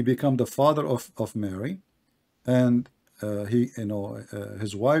 suddenly he became the father of Mary, and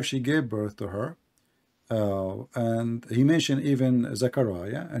his wife, she gave birth to her, And he mentioned even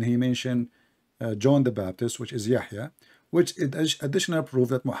Zechariah, and he mentioned John the Baptist, which is Yahya, which is additional proof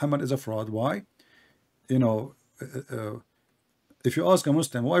that Muhammad is a fraud. Why? You know, if you ask a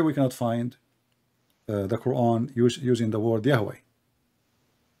Muslim why we cannot find the Quran using the word Yahweh,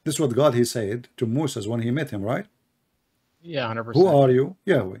 this is what God he said to Moses when he met him, right? Yeah, 100%. Who are you?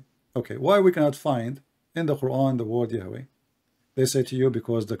 Yahweh. Okay, why we cannot find in the Quran the word Yahweh? They say to you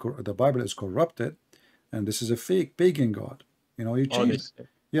because the Bible is corrupted, and this is a fake pagan God. You know, you changed.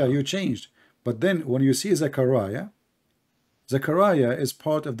 Yeah, you changed. But then when you see Zechariah, Zechariah is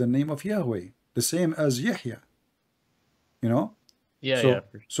part of the name of Yahweh, the same as Yahya. You know? Yeah, so, yeah.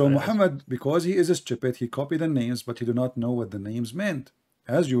 So Muhammad, because he is stupid, he copied the names, but he do not know what the names meant,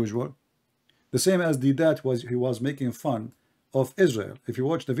 as usual. The same as Didat he was making fun of Israel. If you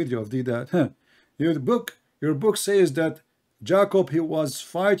watch the video of Didat, your book says that Jacob, he was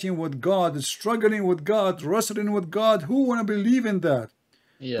fighting with God, struggling with God, wrestling with God. Who wanna believe in that?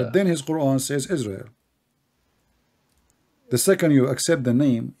 Yeah. But then his Quran says Israel. The second you accept the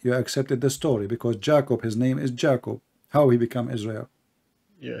name, you accepted the story, because Jacob, his name is Jacob. How he become Israel?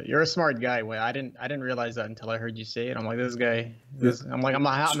 Yeah, you're a smart guy. Wait, I didn't realize that until I heard you say it. I'm like, this guy.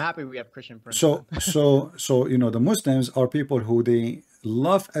 I'm happy we have Christian Prince. So you know, the Muslims are people who they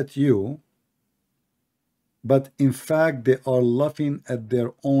laugh at you, but in fact they are laughing at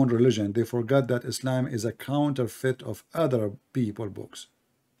their own religion. They forgot that Islam is a counterfeit of other people books.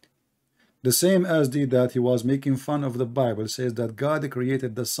 The same as that he was making fun of the Bible, says that God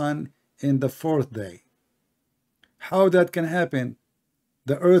created the sun in the fourth day. How that can happen?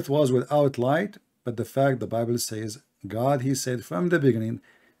 The earth was without light, but the fact the Bible says God, he said from the beginning,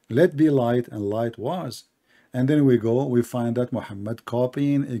 let be light, and light was. And then we find that Muhammad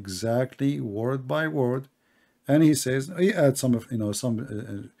copying exactly word by word, and he says he adds some of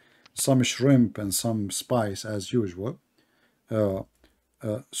some shrimp and some spice as usual.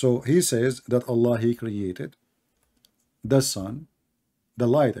 So he says that Allah, he created the sun, the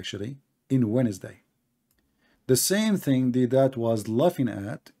light actually, in Wednesday. The same thing that was laughing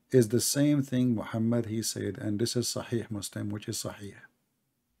at is the same thing Muhammad he said, and this is Sahih Muslim, which is Sahih.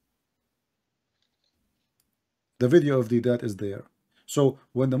 The video of that is there. So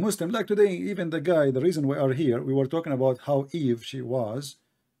when the Muslim, like today, even the guy, the reason we are here, we were talking about how Eve she was,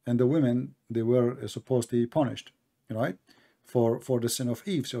 and the women, they were supposed to be punished, right, for the sin of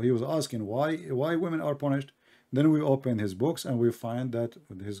Eve. So he was asking why women are punished. Then we open his books and we find that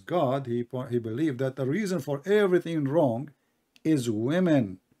his God, he believed that the reason for everything wrong is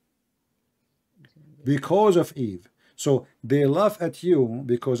women, because of Eve. So they laugh at you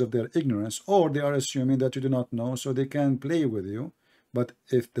because of their ignorance, or they are assuming that you do not know, so they can play with you. But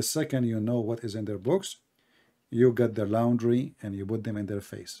if the second you know what is in their books, you get their laundry and you put them in their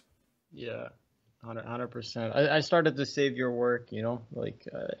face. Yeah. 100%. I started to save your work, you know, like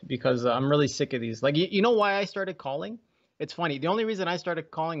because I'm really sick of these. Like, you know why I started calling? It's funny. The only reason I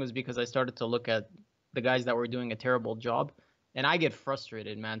started calling was because I started to look at the guys that were doing a terrible job, and I get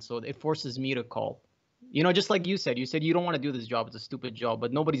frustrated, man. So it forces me to call. You know, just like you said you don't want to do this job. It's a stupid job,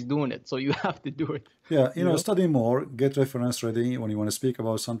 but nobody's doing it, so you have to do it. Yeah, you know, study more, get reference ready. When you want to speak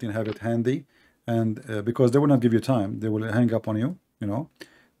about something, have it handy, and because they will not give you time, they will hang up on you. You know.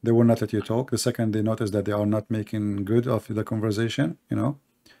 They will not let you talk. The second they notice that they are not making good of the conversation, you know,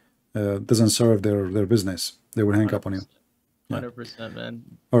 doesn't serve their business, they will hang 100%. up on you. 100%, man.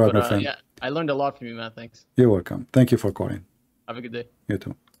 All right, my friend. Yeah, I learned a lot from you, man. Thanks. You're welcome. Thank you for calling. Have a good day. You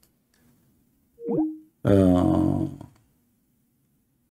too.